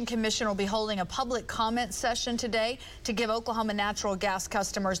Corporation Commission will be holding a public comment session today to give Oklahoma natural gas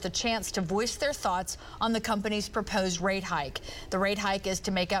customers the chance to voice their thoughts on the company's proposed rate hike. The rate hike is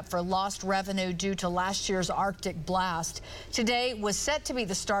to make up for lost revenue due to last year's Arctic blast. Today was set to be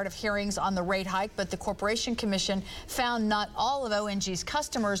the start of hearings on the rate hike, but the Corporation Commission found not all of ONG's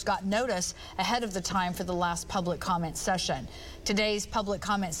customers got notice ahead of the time for the last public comment session. Today's public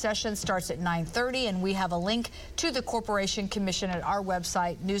comment session starts at 9:30, and we have a link to the Corporation Commission at our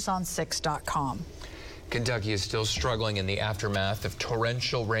website, newson6.com. Kentucky is still struggling in the aftermath of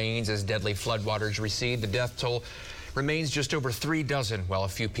torrential rains as deadly floodwaters recede. The death toll remains just over 3 dozen, while a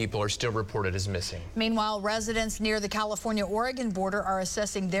few people are still reported as missing. Meanwhile, residents near the California-Oregon border are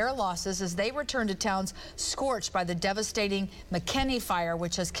assessing their losses as they return to towns scorched by the devastating McKinney fire,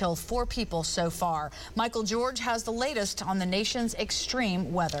 which has killed 4 people so far. Michael George has the latest on the nation's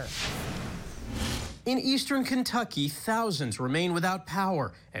extreme weather. In eastern Kentucky, thousands remain without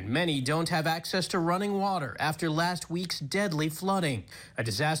power, and many don't have access to running water after last week's deadly flooding. A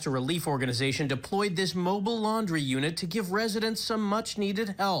disaster relief organization deployed this mobile laundry unit to give residents some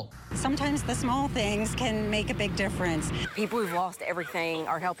much-needed help. Sometimes the small things can make a big difference. People who've lost everything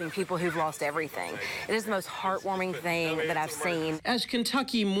are helping people who've lost everything. It is the most heartwarming thing that I've seen. As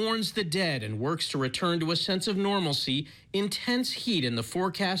Kentucky mourns the dead and works to return to a sense of normalcy, intense heat in the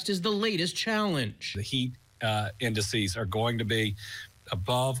forecast is the latest challenge. The heat indices are going to be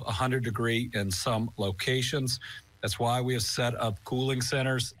above 100 degrees in some locations. That's why we have set up cooling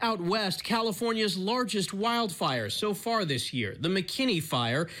centers. Out west, California's largest wildfire so far this year, the McKinney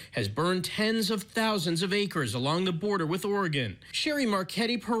fire, has burned tens of thousands of acres along the border with Oregon. Sherry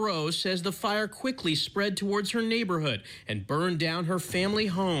Marchetti-Perot says the fire quickly spread towards her neighborhood and burned down her family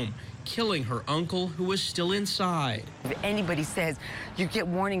home, killing her uncle who was still inside. If anybody says you get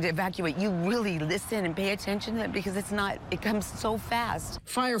warning to evacuate, you really listen and pay attention to it because it comes so fast.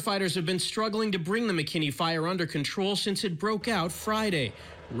 Firefighters have been struggling to bring the McKinney fire under control since it broke out Friday.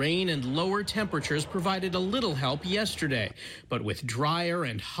 Rain and lower temperatures provided a little help yesterday, but with drier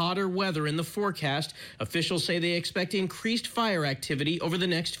and hotter weather in the forecast, officials say they expect increased fire activity over the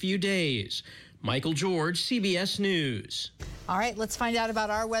next few days. Michael George, CBS News. All right, let's find out about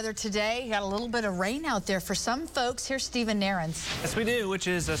our weather today. Got a little bit of rain out there for some folks. Here's Stephen Nairns. Yes, we do, which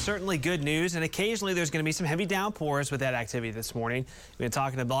is certainly good news. And occasionally there's going to be some heavy downpours with that activity this morning. We've been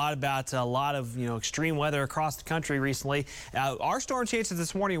talking a lot about a lot of extreme weather across the country recently. Our storm chances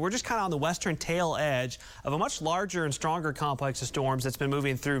this morning, we're just kind of on the western tail edge of a much larger and stronger complex of storms that's been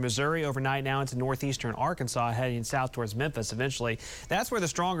moving through Missouri overnight now into northeastern Arkansas, heading south towards Memphis eventually. That's where the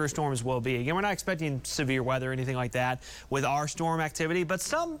stronger storms will be. Again, we're not expecting severe weather or anything like that with our storm activity, but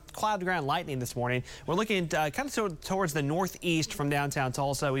some cloud ground lightning this morning. We're looking kind of towards the northeast from downtown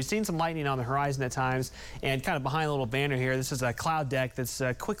Tulsa. We've seen some lightning on the horizon at times, and kind of behind a little banner here, this is a cloud deck that's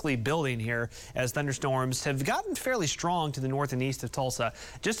quickly building here as thunderstorms have gotten fairly strong to the north and east of Tulsa.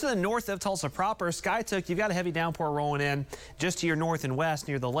 Just to the north of Tulsa proper, Skytook, you've got a heavy downpour rolling in just to your north and west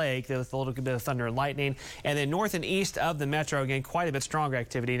near the lake with a little bit of thunder and lightning, and then north and east of the metro, again, quite a bit stronger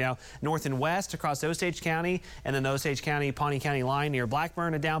activity. Now, north and west, west across Osage County and then the Osage County, Pawnee County line near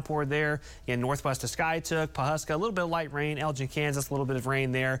Blackburn, a downpour there. In northwest of Skiatook, Pawhuska, a little bit of light rain. Elgin, Kansas, a little bit of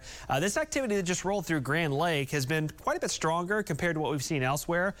rain there. This activity that just rolled through Grand Lake has been quite a bit stronger compared to what we've seen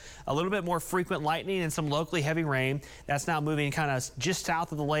elsewhere. A little bit more frequent lightning and some locally heavy rain. That's now moving kind of just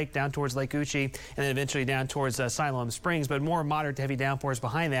south of the lake down towards Lake Uchee and then eventually down towards Siloam Springs, but more moderate to heavy downpours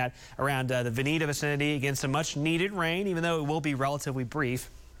behind that around the Veneta vicinity. Again, some much needed rain, even though it will be relatively brief.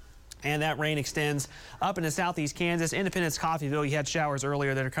 And that rain extends up into southeast Kansas. Independence, Coffeyville, you had showers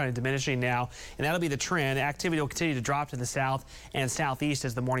earlier that are kind of diminishing now, and that'll be the trend. Activity will continue to drop to the south and southeast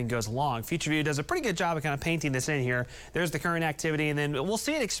as the morning goes along. Future View does a pretty good job of kind of painting this in here. There's the current activity, and then we'll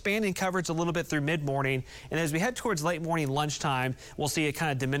see it expand in coverage a little bit through mid-morning. And as we head towards late morning lunchtime, we'll see it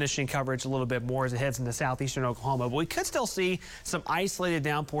kind of diminishing coverage a little bit more as it heads into southeastern Oklahoma. But we could still see some isolated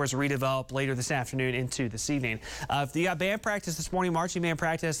downpours redevelop later this afternoon into this evening. If you got band practice this morning, marching band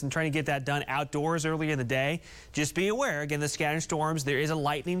practice, and trying to get that done outdoors early in the day, just be aware, again, the scattering storms, there is a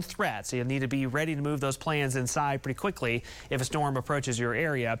lightning threat, so you'll need to be ready to move those plans inside pretty quickly if a storm approaches your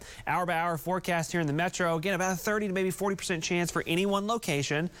area. Hour-by-hour forecast here in the metro, again, about a 30 to maybe 40% chance for any one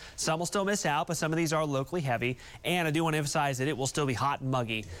location. Some will still miss out, but some of these are locally heavy, and I do want to emphasize that it will still be hot and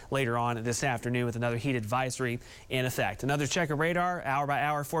muggy later on this afternoon with another heat advisory in effect. Another check of radar,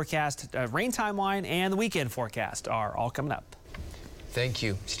 hour-by-hour forecast, rain timeline, and the weekend forecast are all coming up. Thank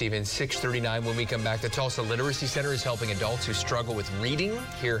you, Stephen. 6:39 when we come back. The Tulsa Literacy Center is helping adults who struggle with reading.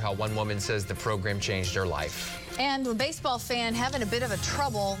 Hear how one woman says the program changed her life. And a baseball fan having a bit of a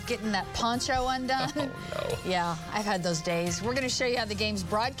trouble getting that poncho undone. Oh, no. Yeah, I've had those days. We're going to show you how the game's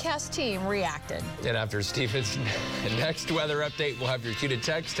broadcast team reacted. And after Stephen's next weather update, we'll have your cue to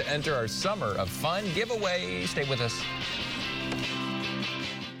text to enter our Summer of Fun giveaway. Stay with us.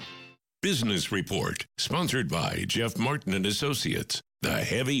 Business Report, sponsored by Jeff Martin and Associates, the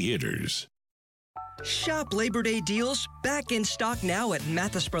heavy hitters. Shop Labor Day deals back in stock now at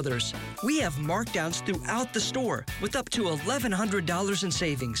Mathis Brothers. We have markdowns throughout the store with up to $1,100 in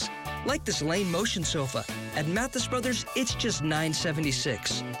savings. Like this Lane Motion sofa. At Mathis Brothers, it's just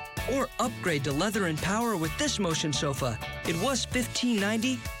 $976. Or upgrade to leather and power with this Motion sofa. It was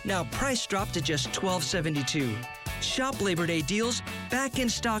 $1,590, now price dropped to just $1,272. Shop Labor Day deals back in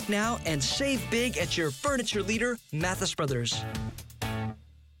stock now and save big at your furniture leader, Mathis Brothers.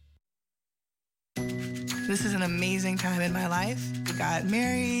 This is an amazing time in my life. We got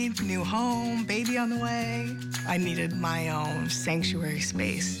married, new home, baby on the way. I needed my own sanctuary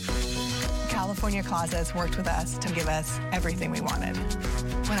space. California Closets worked with us to give us everything we wanted.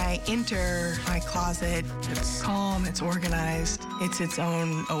 When I enter my closet, it's calm, it's organized, it's its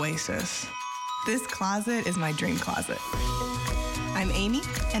own oasis. This closet is my dream closet. I'm Amy,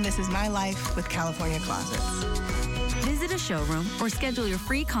 and this is my life with California Closets. Visit a showroom or schedule your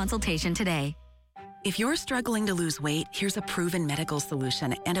free consultation today. If you're struggling to lose weight, here's a proven medical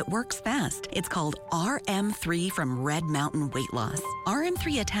solution, and it works fast. It's called RM3 from Red Mountain Weight Loss.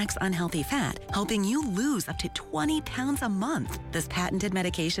 RM3 attacks unhealthy fat, helping you lose up to 20 pounds a month. This patented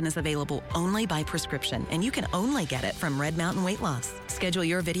medication is available only by prescription, and you can only get it from Red Mountain Weight Loss. Schedule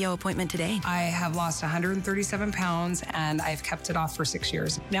your video appointment today. I have lost 137 pounds, and I've kept it off for 6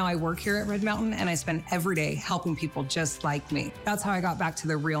 years. Now I work here at Red Mountain, and I spend every day helping people just like me. That's how I got back to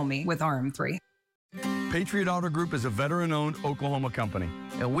the real me with RM3. Patriot Auto Group is a veteran-owned Oklahoma company,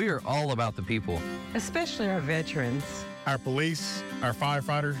 and we are all about the people. Especially our veterans. Our police, our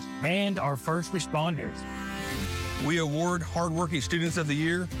firefighters, And our first responders. We award hardworking students of the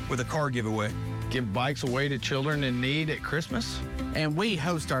year with a car giveaway. Give bikes away to children in need at Christmas. And we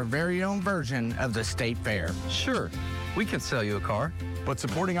host our very own version of the State Fair. Sure, we can sell you a car, but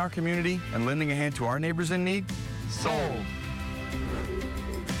supporting our community and lending a hand to our neighbors in need, sold.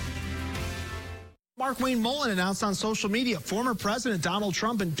 Markwayne Mullin announced on social media former President Donald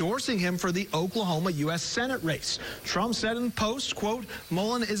Trump endorsing him for the Oklahoma U.S. Senate race. Trump said in the post, quote,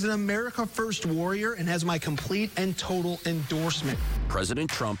 "Mullin is an America First warrior and has my complete and total endorsement."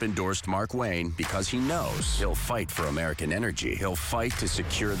 President Trump endorsed Markwayne because he knows he'll fight for American energy. He'll fight to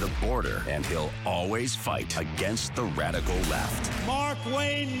secure the border, and he'll always fight against the radical left.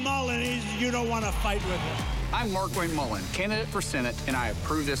 Markwayne Mullin, you don't want to fight with him. I'm Markwayne Mullin, candidate for Senate, and I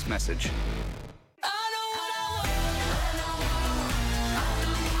approve this message.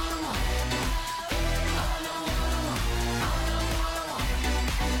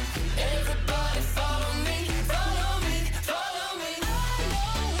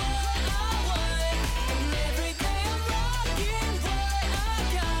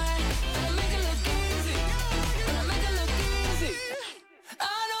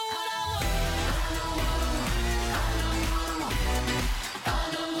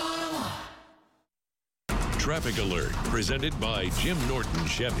 Traffic Alert, presented by Jim Norton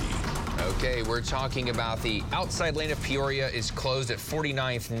Chevy. Okay, we're talking about the outside lane of Peoria is closed at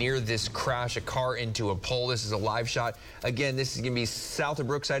 49th near this crash, a car into a pole. This is a live shot. Again, this is going to be south of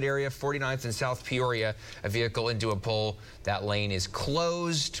Brookside area, 49th and South Peoria, a vehicle into a pole. That lane is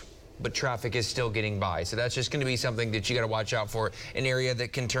closed, but traffic is still getting by. So that's just going to be something that you got to watch out for, an area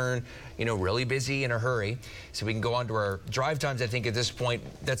that can turn, really busy in a hurry. So we can go on to our drive times. I think at this point,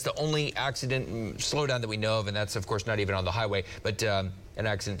 that's the only accident slowdown that we know of, and that's, of course, not even on the highway, but an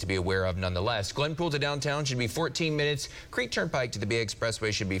accident to be aware of nonetheless. Glenpool to downtown should be 14 minutes. Creek Turnpike to the Bay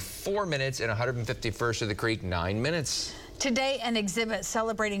Expressway should be 4 minutes, and 151st to the Creek, 9 minutes. Today, an exhibit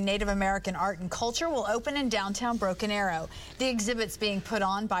celebrating Native American art and culture will open in downtown Broken Arrow. The exhibit's being put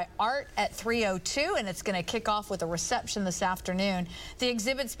on by Art at 302, and it's going to kick off with a reception this afternoon. The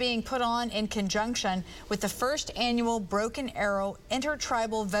exhibit's being put on in conjunction with the first annual Broken Arrow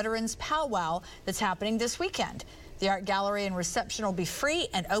Intertribal Veterans Powwow that's happening this weekend. The art gallery and reception will be free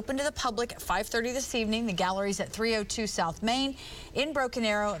and open to the public at 5:30 this evening. The gallery's at 302 South Main in Broken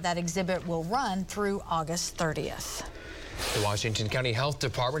Arrow. That exhibit will run through August 30th. The Washington County Health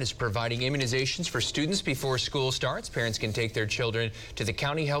Department is providing immunizations for students before school starts. Parents can take their children to the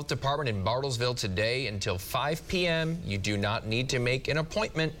County Health Department in Bartlesville today until 5 p.m. You do not need to make an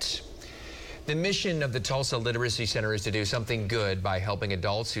appointment. The mission of the Tulsa Literacy Center is to do something good by helping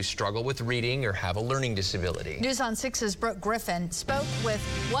adults who struggle with reading or have a learning disability. News on 6's Brooke Griffin spoke with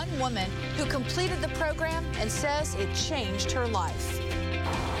one woman who completed the program and says it changed her life.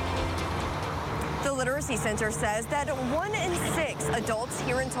 The Literacy Center says that 1 in 6 adults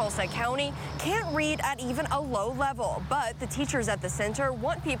here in Tulsa County can't read at even a low level, but the teachers at the center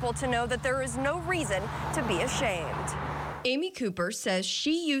want people to know that there is no reason to be ashamed. Amy Cooper says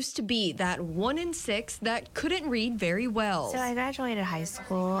she used to be that 1 in 6 that couldn't read very well. So I graduated high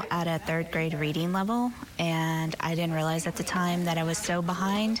school at a 3rd grade reading level, and I didn't realize at the time that I was so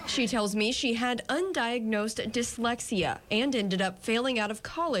behind. She tells me she had undiagnosed dyslexia and ended up failing out of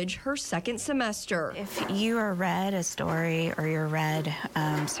college her 2nd semester. If you are read a story or you're read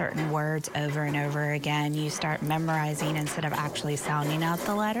certain words over and over again, you start memorizing instead of actually sounding out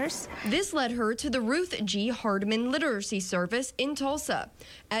the letters. This led her to the Ruth G. Hardman Literacy Service in Tulsa.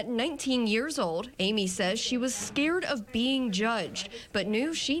 At 19 years old, Amy says she was scared of being judged, but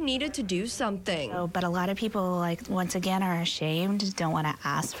knew she needed to do something. But a lot of people, once again, are ashamed, don't want to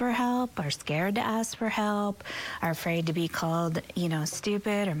ask for help, are scared to ask for help, are afraid to be called,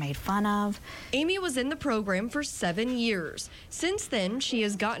 stupid or made fun of. Amy was in the program for 7 years. Since then, she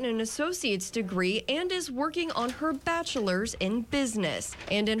has gotten an associate's degree and is working on her bachelor's in business.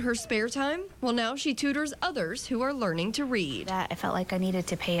 And in her spare time, well, now she tutors others who are learning to read. I felt like I needed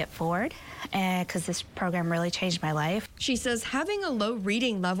to pay it forward because this program really changed my life. She says having a low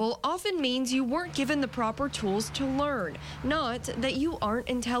reading level often means you weren't given the proper tools to learn, not that you aren't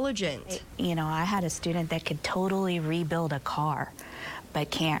intelligent. I had a student that could totally rebuild a car, but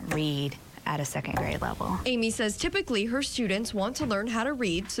can't read at a 2nd grade level. Amy says typically her students want to learn how to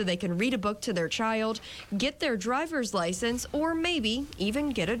read so they can read a book to their child, get their driver's license, or maybe even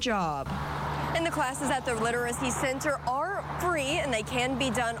get a job. And the classes at the Literacy Center are free, and they can be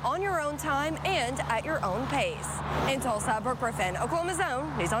done on your own time and at your own pace. In Tulsa, Brooke Griffin, Oklahoma's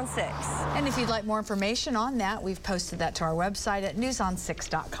Own, News on 6. And if you'd like more information on that, we've posted that to our website at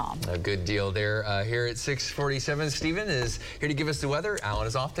newson6.com. A good deal there. Here at 6:47, Stephen is here to give us the weather. Alan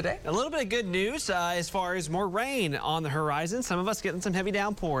is off today. A little bit of good news as far as more rain on the horizon. Some of us getting some heavy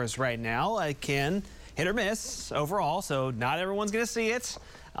downpours right now. It can hit or miss overall, so not everyone's going to see it.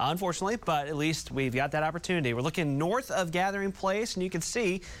 Unfortunately, but at least we've got that opportunity. We're looking north of Gathering Place, and you can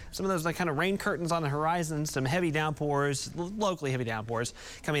see some of those kind of rain curtains on the horizon, some heavy downpours, locally heavy downpours,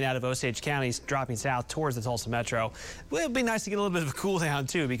 coming out of Osage County, dropping south towards the Tulsa Metro. Well, it'd be nice to get a little bit of a cool down,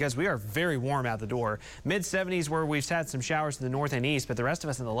 too, because we are very warm out the door. Mid-70s where we've had some showers in the north and east, but the rest of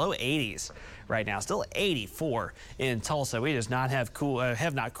us in the low 80s right now. Still 84 in Tulsa. We just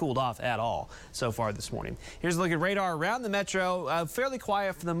have not cooled off at all so far this morning. Here's a look at radar around the metro. Fairly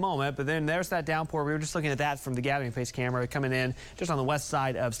quiet for the moment, but then there's that downpour. We were just looking at that from the Gathering Place camera coming in just on the west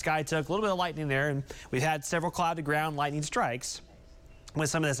side of Skytook. A little bit of lightning there, and we've had several cloud to ground lightning strikes with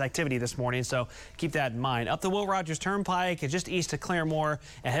some of this activity this morning, so keep that in mind. Up the Will Rogers Turnpike, just east of Claremore,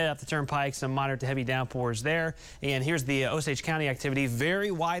 and head up the turnpike, some moderate to heavy downpours there. And here's the Osage County activity, very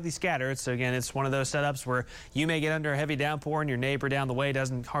widely scattered. So again, it's one of those setups where you may get under a heavy downpour and your neighbor down the way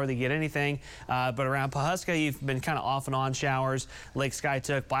doesn't hardly get anything. But around Pawhuska, you've been kind of off and on showers, Lake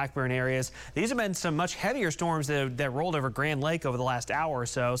Skytook, Blackburn areas. These have been some much heavier storms that rolled over Grand Lake over the last hour or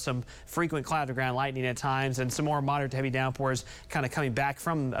so. Some frequent cloud to ground lightning at times, and some more moderate to heavy downpours kind of coming back back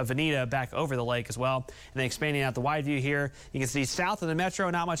from Veneta back over the lake as well. And then expanding out the wide view here, you can see south of the metro,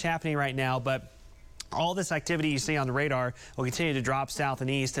 not much happening right now, but all this activity you see on the radar will continue to drop south and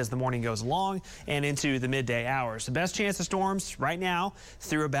east as the morning goes along and into the midday hours. The best chance of storms right now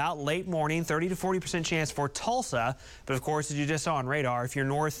through about late morning, 30 to 40% chance for Tulsa. But of course, as you just saw on radar, if you're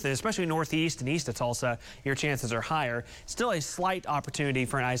north, especially northeast and east of Tulsa, your chances are higher. Still a slight opportunity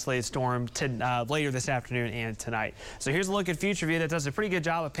for an isolated storm later this afternoon and tonight. So here's a look at Future View that does a pretty good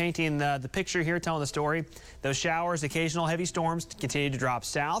job of painting the picture here, telling the story. Those showers, occasional heavy storms continue to drop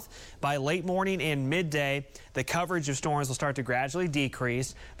south. By late morning and midday, the coverage of storms will start to gradually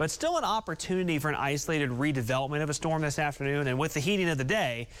decrease, but still an opportunity for an isolated redevelopment of a storm this afternoon. And with the heating of the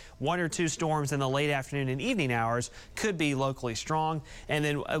day, 1 or 2 storms in the late afternoon and evening hours could be locally strong. And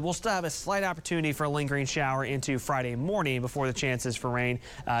then we'll still have a slight opportunity for a lingering shower into Friday morning before the chances for rain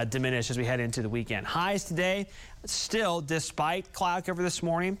diminish as we head into the weekend. Highs today, still, despite cloud cover this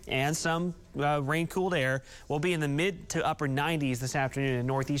morning and some rain-cooled air, will be in the mid to upper 90s this afternoon in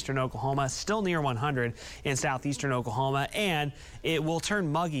northeastern Oklahoma, still near 100 in southeastern Oklahoma, and it will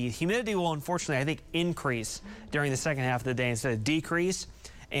turn muggy. Humidity will, unfortunately, I think, increase during the second half of the day instead of decrease.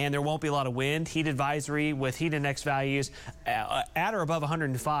 And there won't be a lot of wind. Heat advisory with heat index values at or above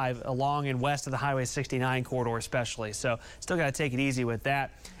 105 along and west of the Highway 69 corridor especially. So still got to take it easy with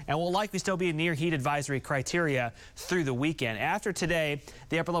that. And we'll likely still be near heat advisory criteria through the weekend. After today,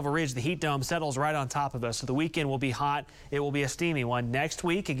 the upper level ridge, the heat dome, settles right on top of us. So the weekend will be hot. It will be a steamy one. Next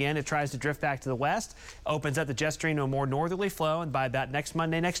week, again, it tries to drift back to the west, opens up the jet stream to a more northerly flow. And by about next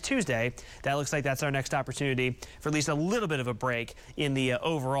Monday, next Tuesday, that looks like that's our next opportunity for at least a little bit of a break in the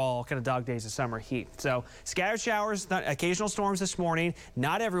overall kind of dog days of summer heat. So scattered showers, occasional storms this morning,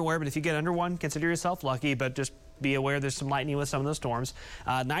 not everywhere, but if you get under one, consider yourself lucky, but just be aware there's some lightning with some of those storms.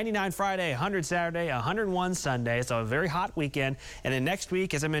 99 Friday, 100 Saturday, 101 Sunday. So a very hot weekend. And then next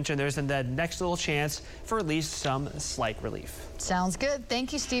week, as I mentioned, there's the next little chance for at least some slight relief. Sounds good.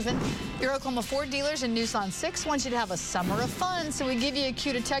 Thank you, Stephen. Your Oklahoma Ford dealers and News on 6 want you to have a summer of fun, so we give you a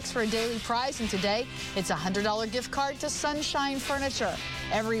cue to text for a daily prize, and today it's a $100 gift card to Sunshine Furniture.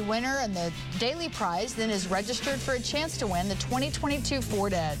 Every winner and the daily prize then is registered for a chance to win the 2022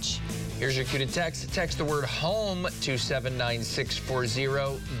 Ford Edge. Here's your cue to text. Text the word HOME to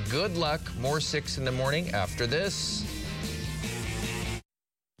 79640. Good luck. More 6 in the morning after this.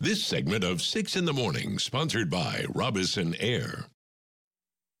 This segment of 6 in the Morning, sponsored by Robison Air.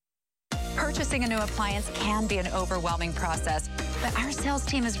 Purchasing a new appliance can be an overwhelming process, but our sales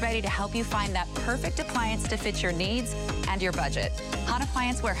team is ready to help you find that perfect appliance to fit your needs and your budget. Hahn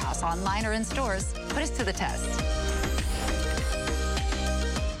Appliance Warehouse, online or in stores, put us to the test.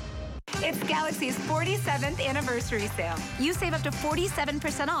 It's Galaxy's 47th anniversary sale. You save up to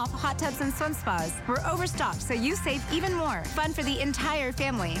 47% off hot tubs and swim spas. We're overstocked, so you save even more. Fun for the entire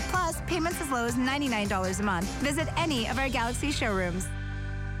family. Plus, payments as low as $99 a month. Visit any of our Galaxy showrooms.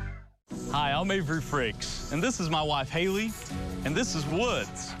 Hi, I'm Avery Fricks, and this is my wife, Haley, and this is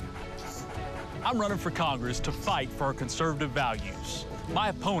Woods. I'm running for Congress to fight for our conservative values. My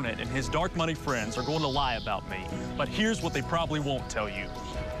opponent and his dark money friends are going to lie about me, but here's what they probably won't tell you.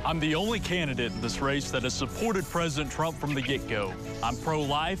 I'm the only candidate in this race that has supported President Trump from the get-go. I'm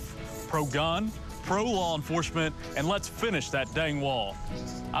pro-life, pro-gun, pro-law enforcement, and let's finish that dang wall.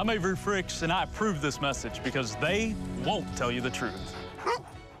 I'm Avery Fricks, and I approve this message because they won't tell you the truth.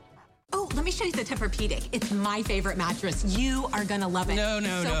 Oh, let me show you the Tempur-Pedic. It's my favorite mattress. You are gonna love it. No.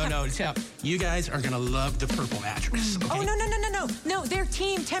 You guys are gonna love the purple mattress. Okay? Oh, no, they're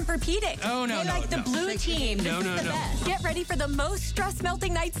Team Tempur-Pedic. Oh, no, They like the blue team. No. Get ready for the most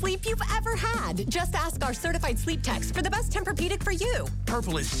stress-melting night's sleep you've ever had. Just ask our certified sleep techs for the best Tempur-Pedic for you.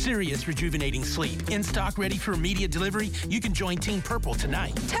 Purple is serious rejuvenating sleep. In stock, ready for immediate delivery. You can join Team Purple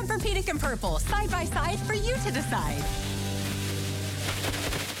tonight. Tempur-Pedic and Purple, side by side for you to decide.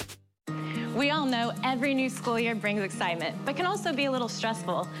 We all know every new school year brings excitement, but can also be a little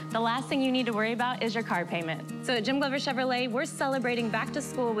stressful. The last thing you need to worry about is your car payment. So at Jim Glover Chevrolet, we're celebrating back to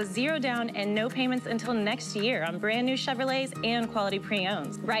school with 0 down and no payments until next year on brand new Chevrolets and quality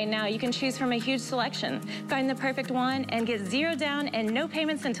pre-owns. Right now, you can choose from a huge selection. Find the perfect one and get 0 down and no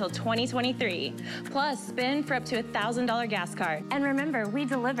payments until 2023. Plus, spin for up to a $1,000 gas card. And remember, we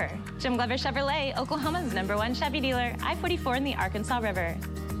deliver. Jim Glover Chevrolet, Oklahoma's #1 Chevy dealer, I-44 in the Arkansas River.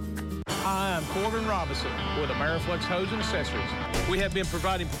 Hi, I'm Corbin Robinson with Ameriflex Hose and Accessories. We have been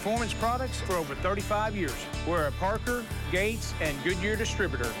providing performance products for over 35 years. We're a Parker, Gates, and Goodyear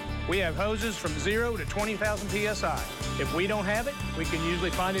distributor. We have hoses from 0 to 20,000 PSI. If we don't have it, we can usually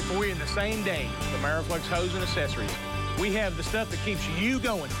find it for you in the same day. Ameriflex Hose and Accessories. We have the stuff that keeps you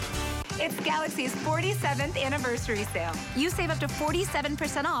going. It's Galaxy's 47th anniversary sale. You save up to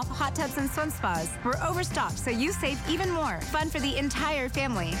 47% off hot tubs and swim spas. We're overstocked, so you save even more. Fun for the entire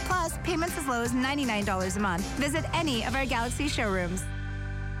family. Plus, payments as low as $99 a month. Visit any of our Galaxy showrooms.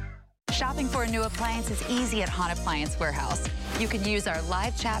 Shopping for a new appliance is easy at Hahn Appliance Warehouse. You can use our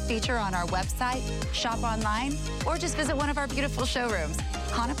live chat feature on our website, shop online, or just visit one of our beautiful showrooms.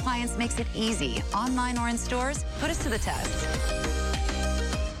 Hahn Appliance makes it easy, online or in stores. Put us to the test.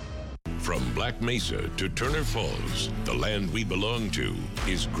 From Black Mesa to Turner Falls, the land we belong to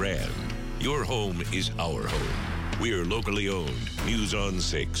is grand. Your home is our home. We're locally owned. News on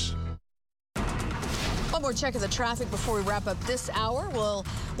 6. One more check of the traffic before we wrap up this hour. We'll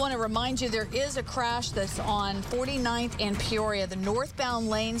want to remind you there is a crash that's on 49th and Peoria, the northbound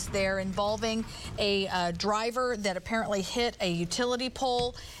lanes there, involving a driver that apparently hit a utility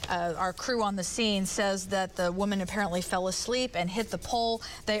pole. Our crew on the scene says that the woman apparently fell asleep and hit the pole.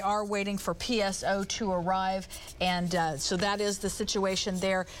 They are waiting for PSO to arrive, and so that is the situation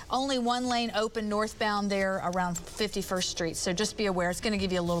there. Only one lane open northbound there around 51st Street, so just be aware. It's going to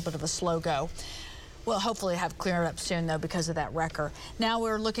give you a little bit of a slow go. We'll hopefully have cleared up soon, though, because of that wrecker. Now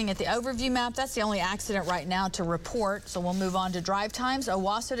we're looking at the overview map. That's the only accident right now to report. So we'll move on to drive times.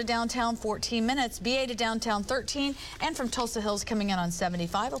 Owasso to downtown, 14 minutes. BA to downtown, 13. And from Tulsa Hills coming in on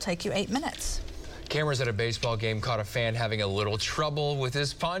 75 will take you 8 minutes. Cameras at a baseball game caught a fan having a little trouble with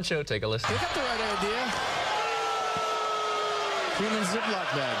his poncho. Take a listen. They got the right idea. Human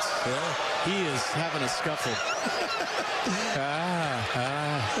Ziploc bags. Yeah. He is having a scuffle.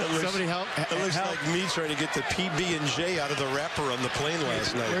 Somebody help. It looks like me trying to get the PB&J out of the wrapper on the plane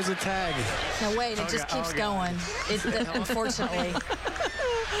last night. Where's the tag? No, wait, it just keeps going. Unfortunately.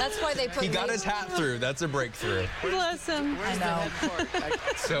 That's why they put. He got his hat through. That's a breakthrough. Bless him. I know.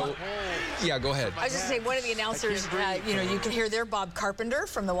 So, yeah, go ahead. I was just saying, one of the announcers, you can hear there, Bob Carpenter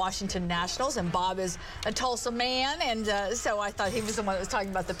from the Washington Nationals, and Bob is a Tulsa man, and so I thought he was the one that was talking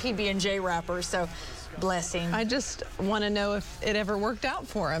about the PB&J wrapper. So. Bless him. I just want to know if it ever worked out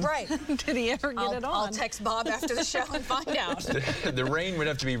for him. Right. Did he ever get it on? I'll text Bob after the show and find out. The rain would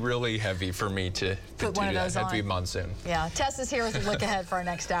have to be really heavy for me to put one of those on. It'd have to be monsoon. Yeah. Tess is here with a look ahead for our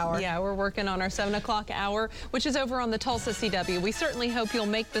next hour. Yeah, we're working on our 7 o'clock hour, which is over on the Tulsa CW. We certainly hope you'll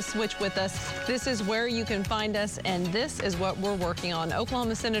make the switch with us. This is where you can find us, and this is what we're working on.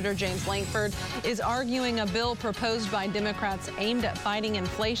 Oklahoma Senator James Lankford is arguing a bill proposed by Democrats aimed at fighting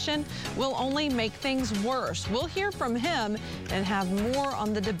inflation will only make things worse. We'll hear from him and have more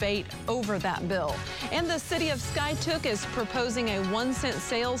on the debate over that bill. And the city of Skiatook is proposing a 1-cent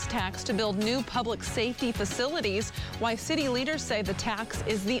sales tax to build new public safety facilities, while city leaders say the tax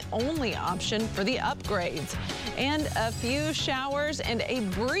is the only option for the upgrades. And a few showers and a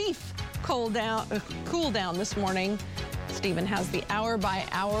brief cool down this morning. Stephen has the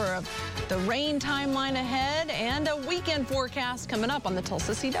hour-by-hour of the rain timeline ahead and a weekend forecast coming up on the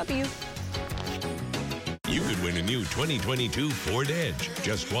Tulsa CW. You could win a new 2022 Ford Edge.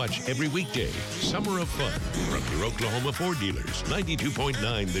 Just watch every weekday Summer of Fun from your Oklahoma Ford dealers,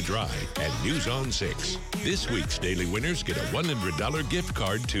 92.9 The Drive and News on 6. This week's daily winners get a $100 gift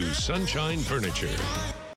card to Sunshine Furniture.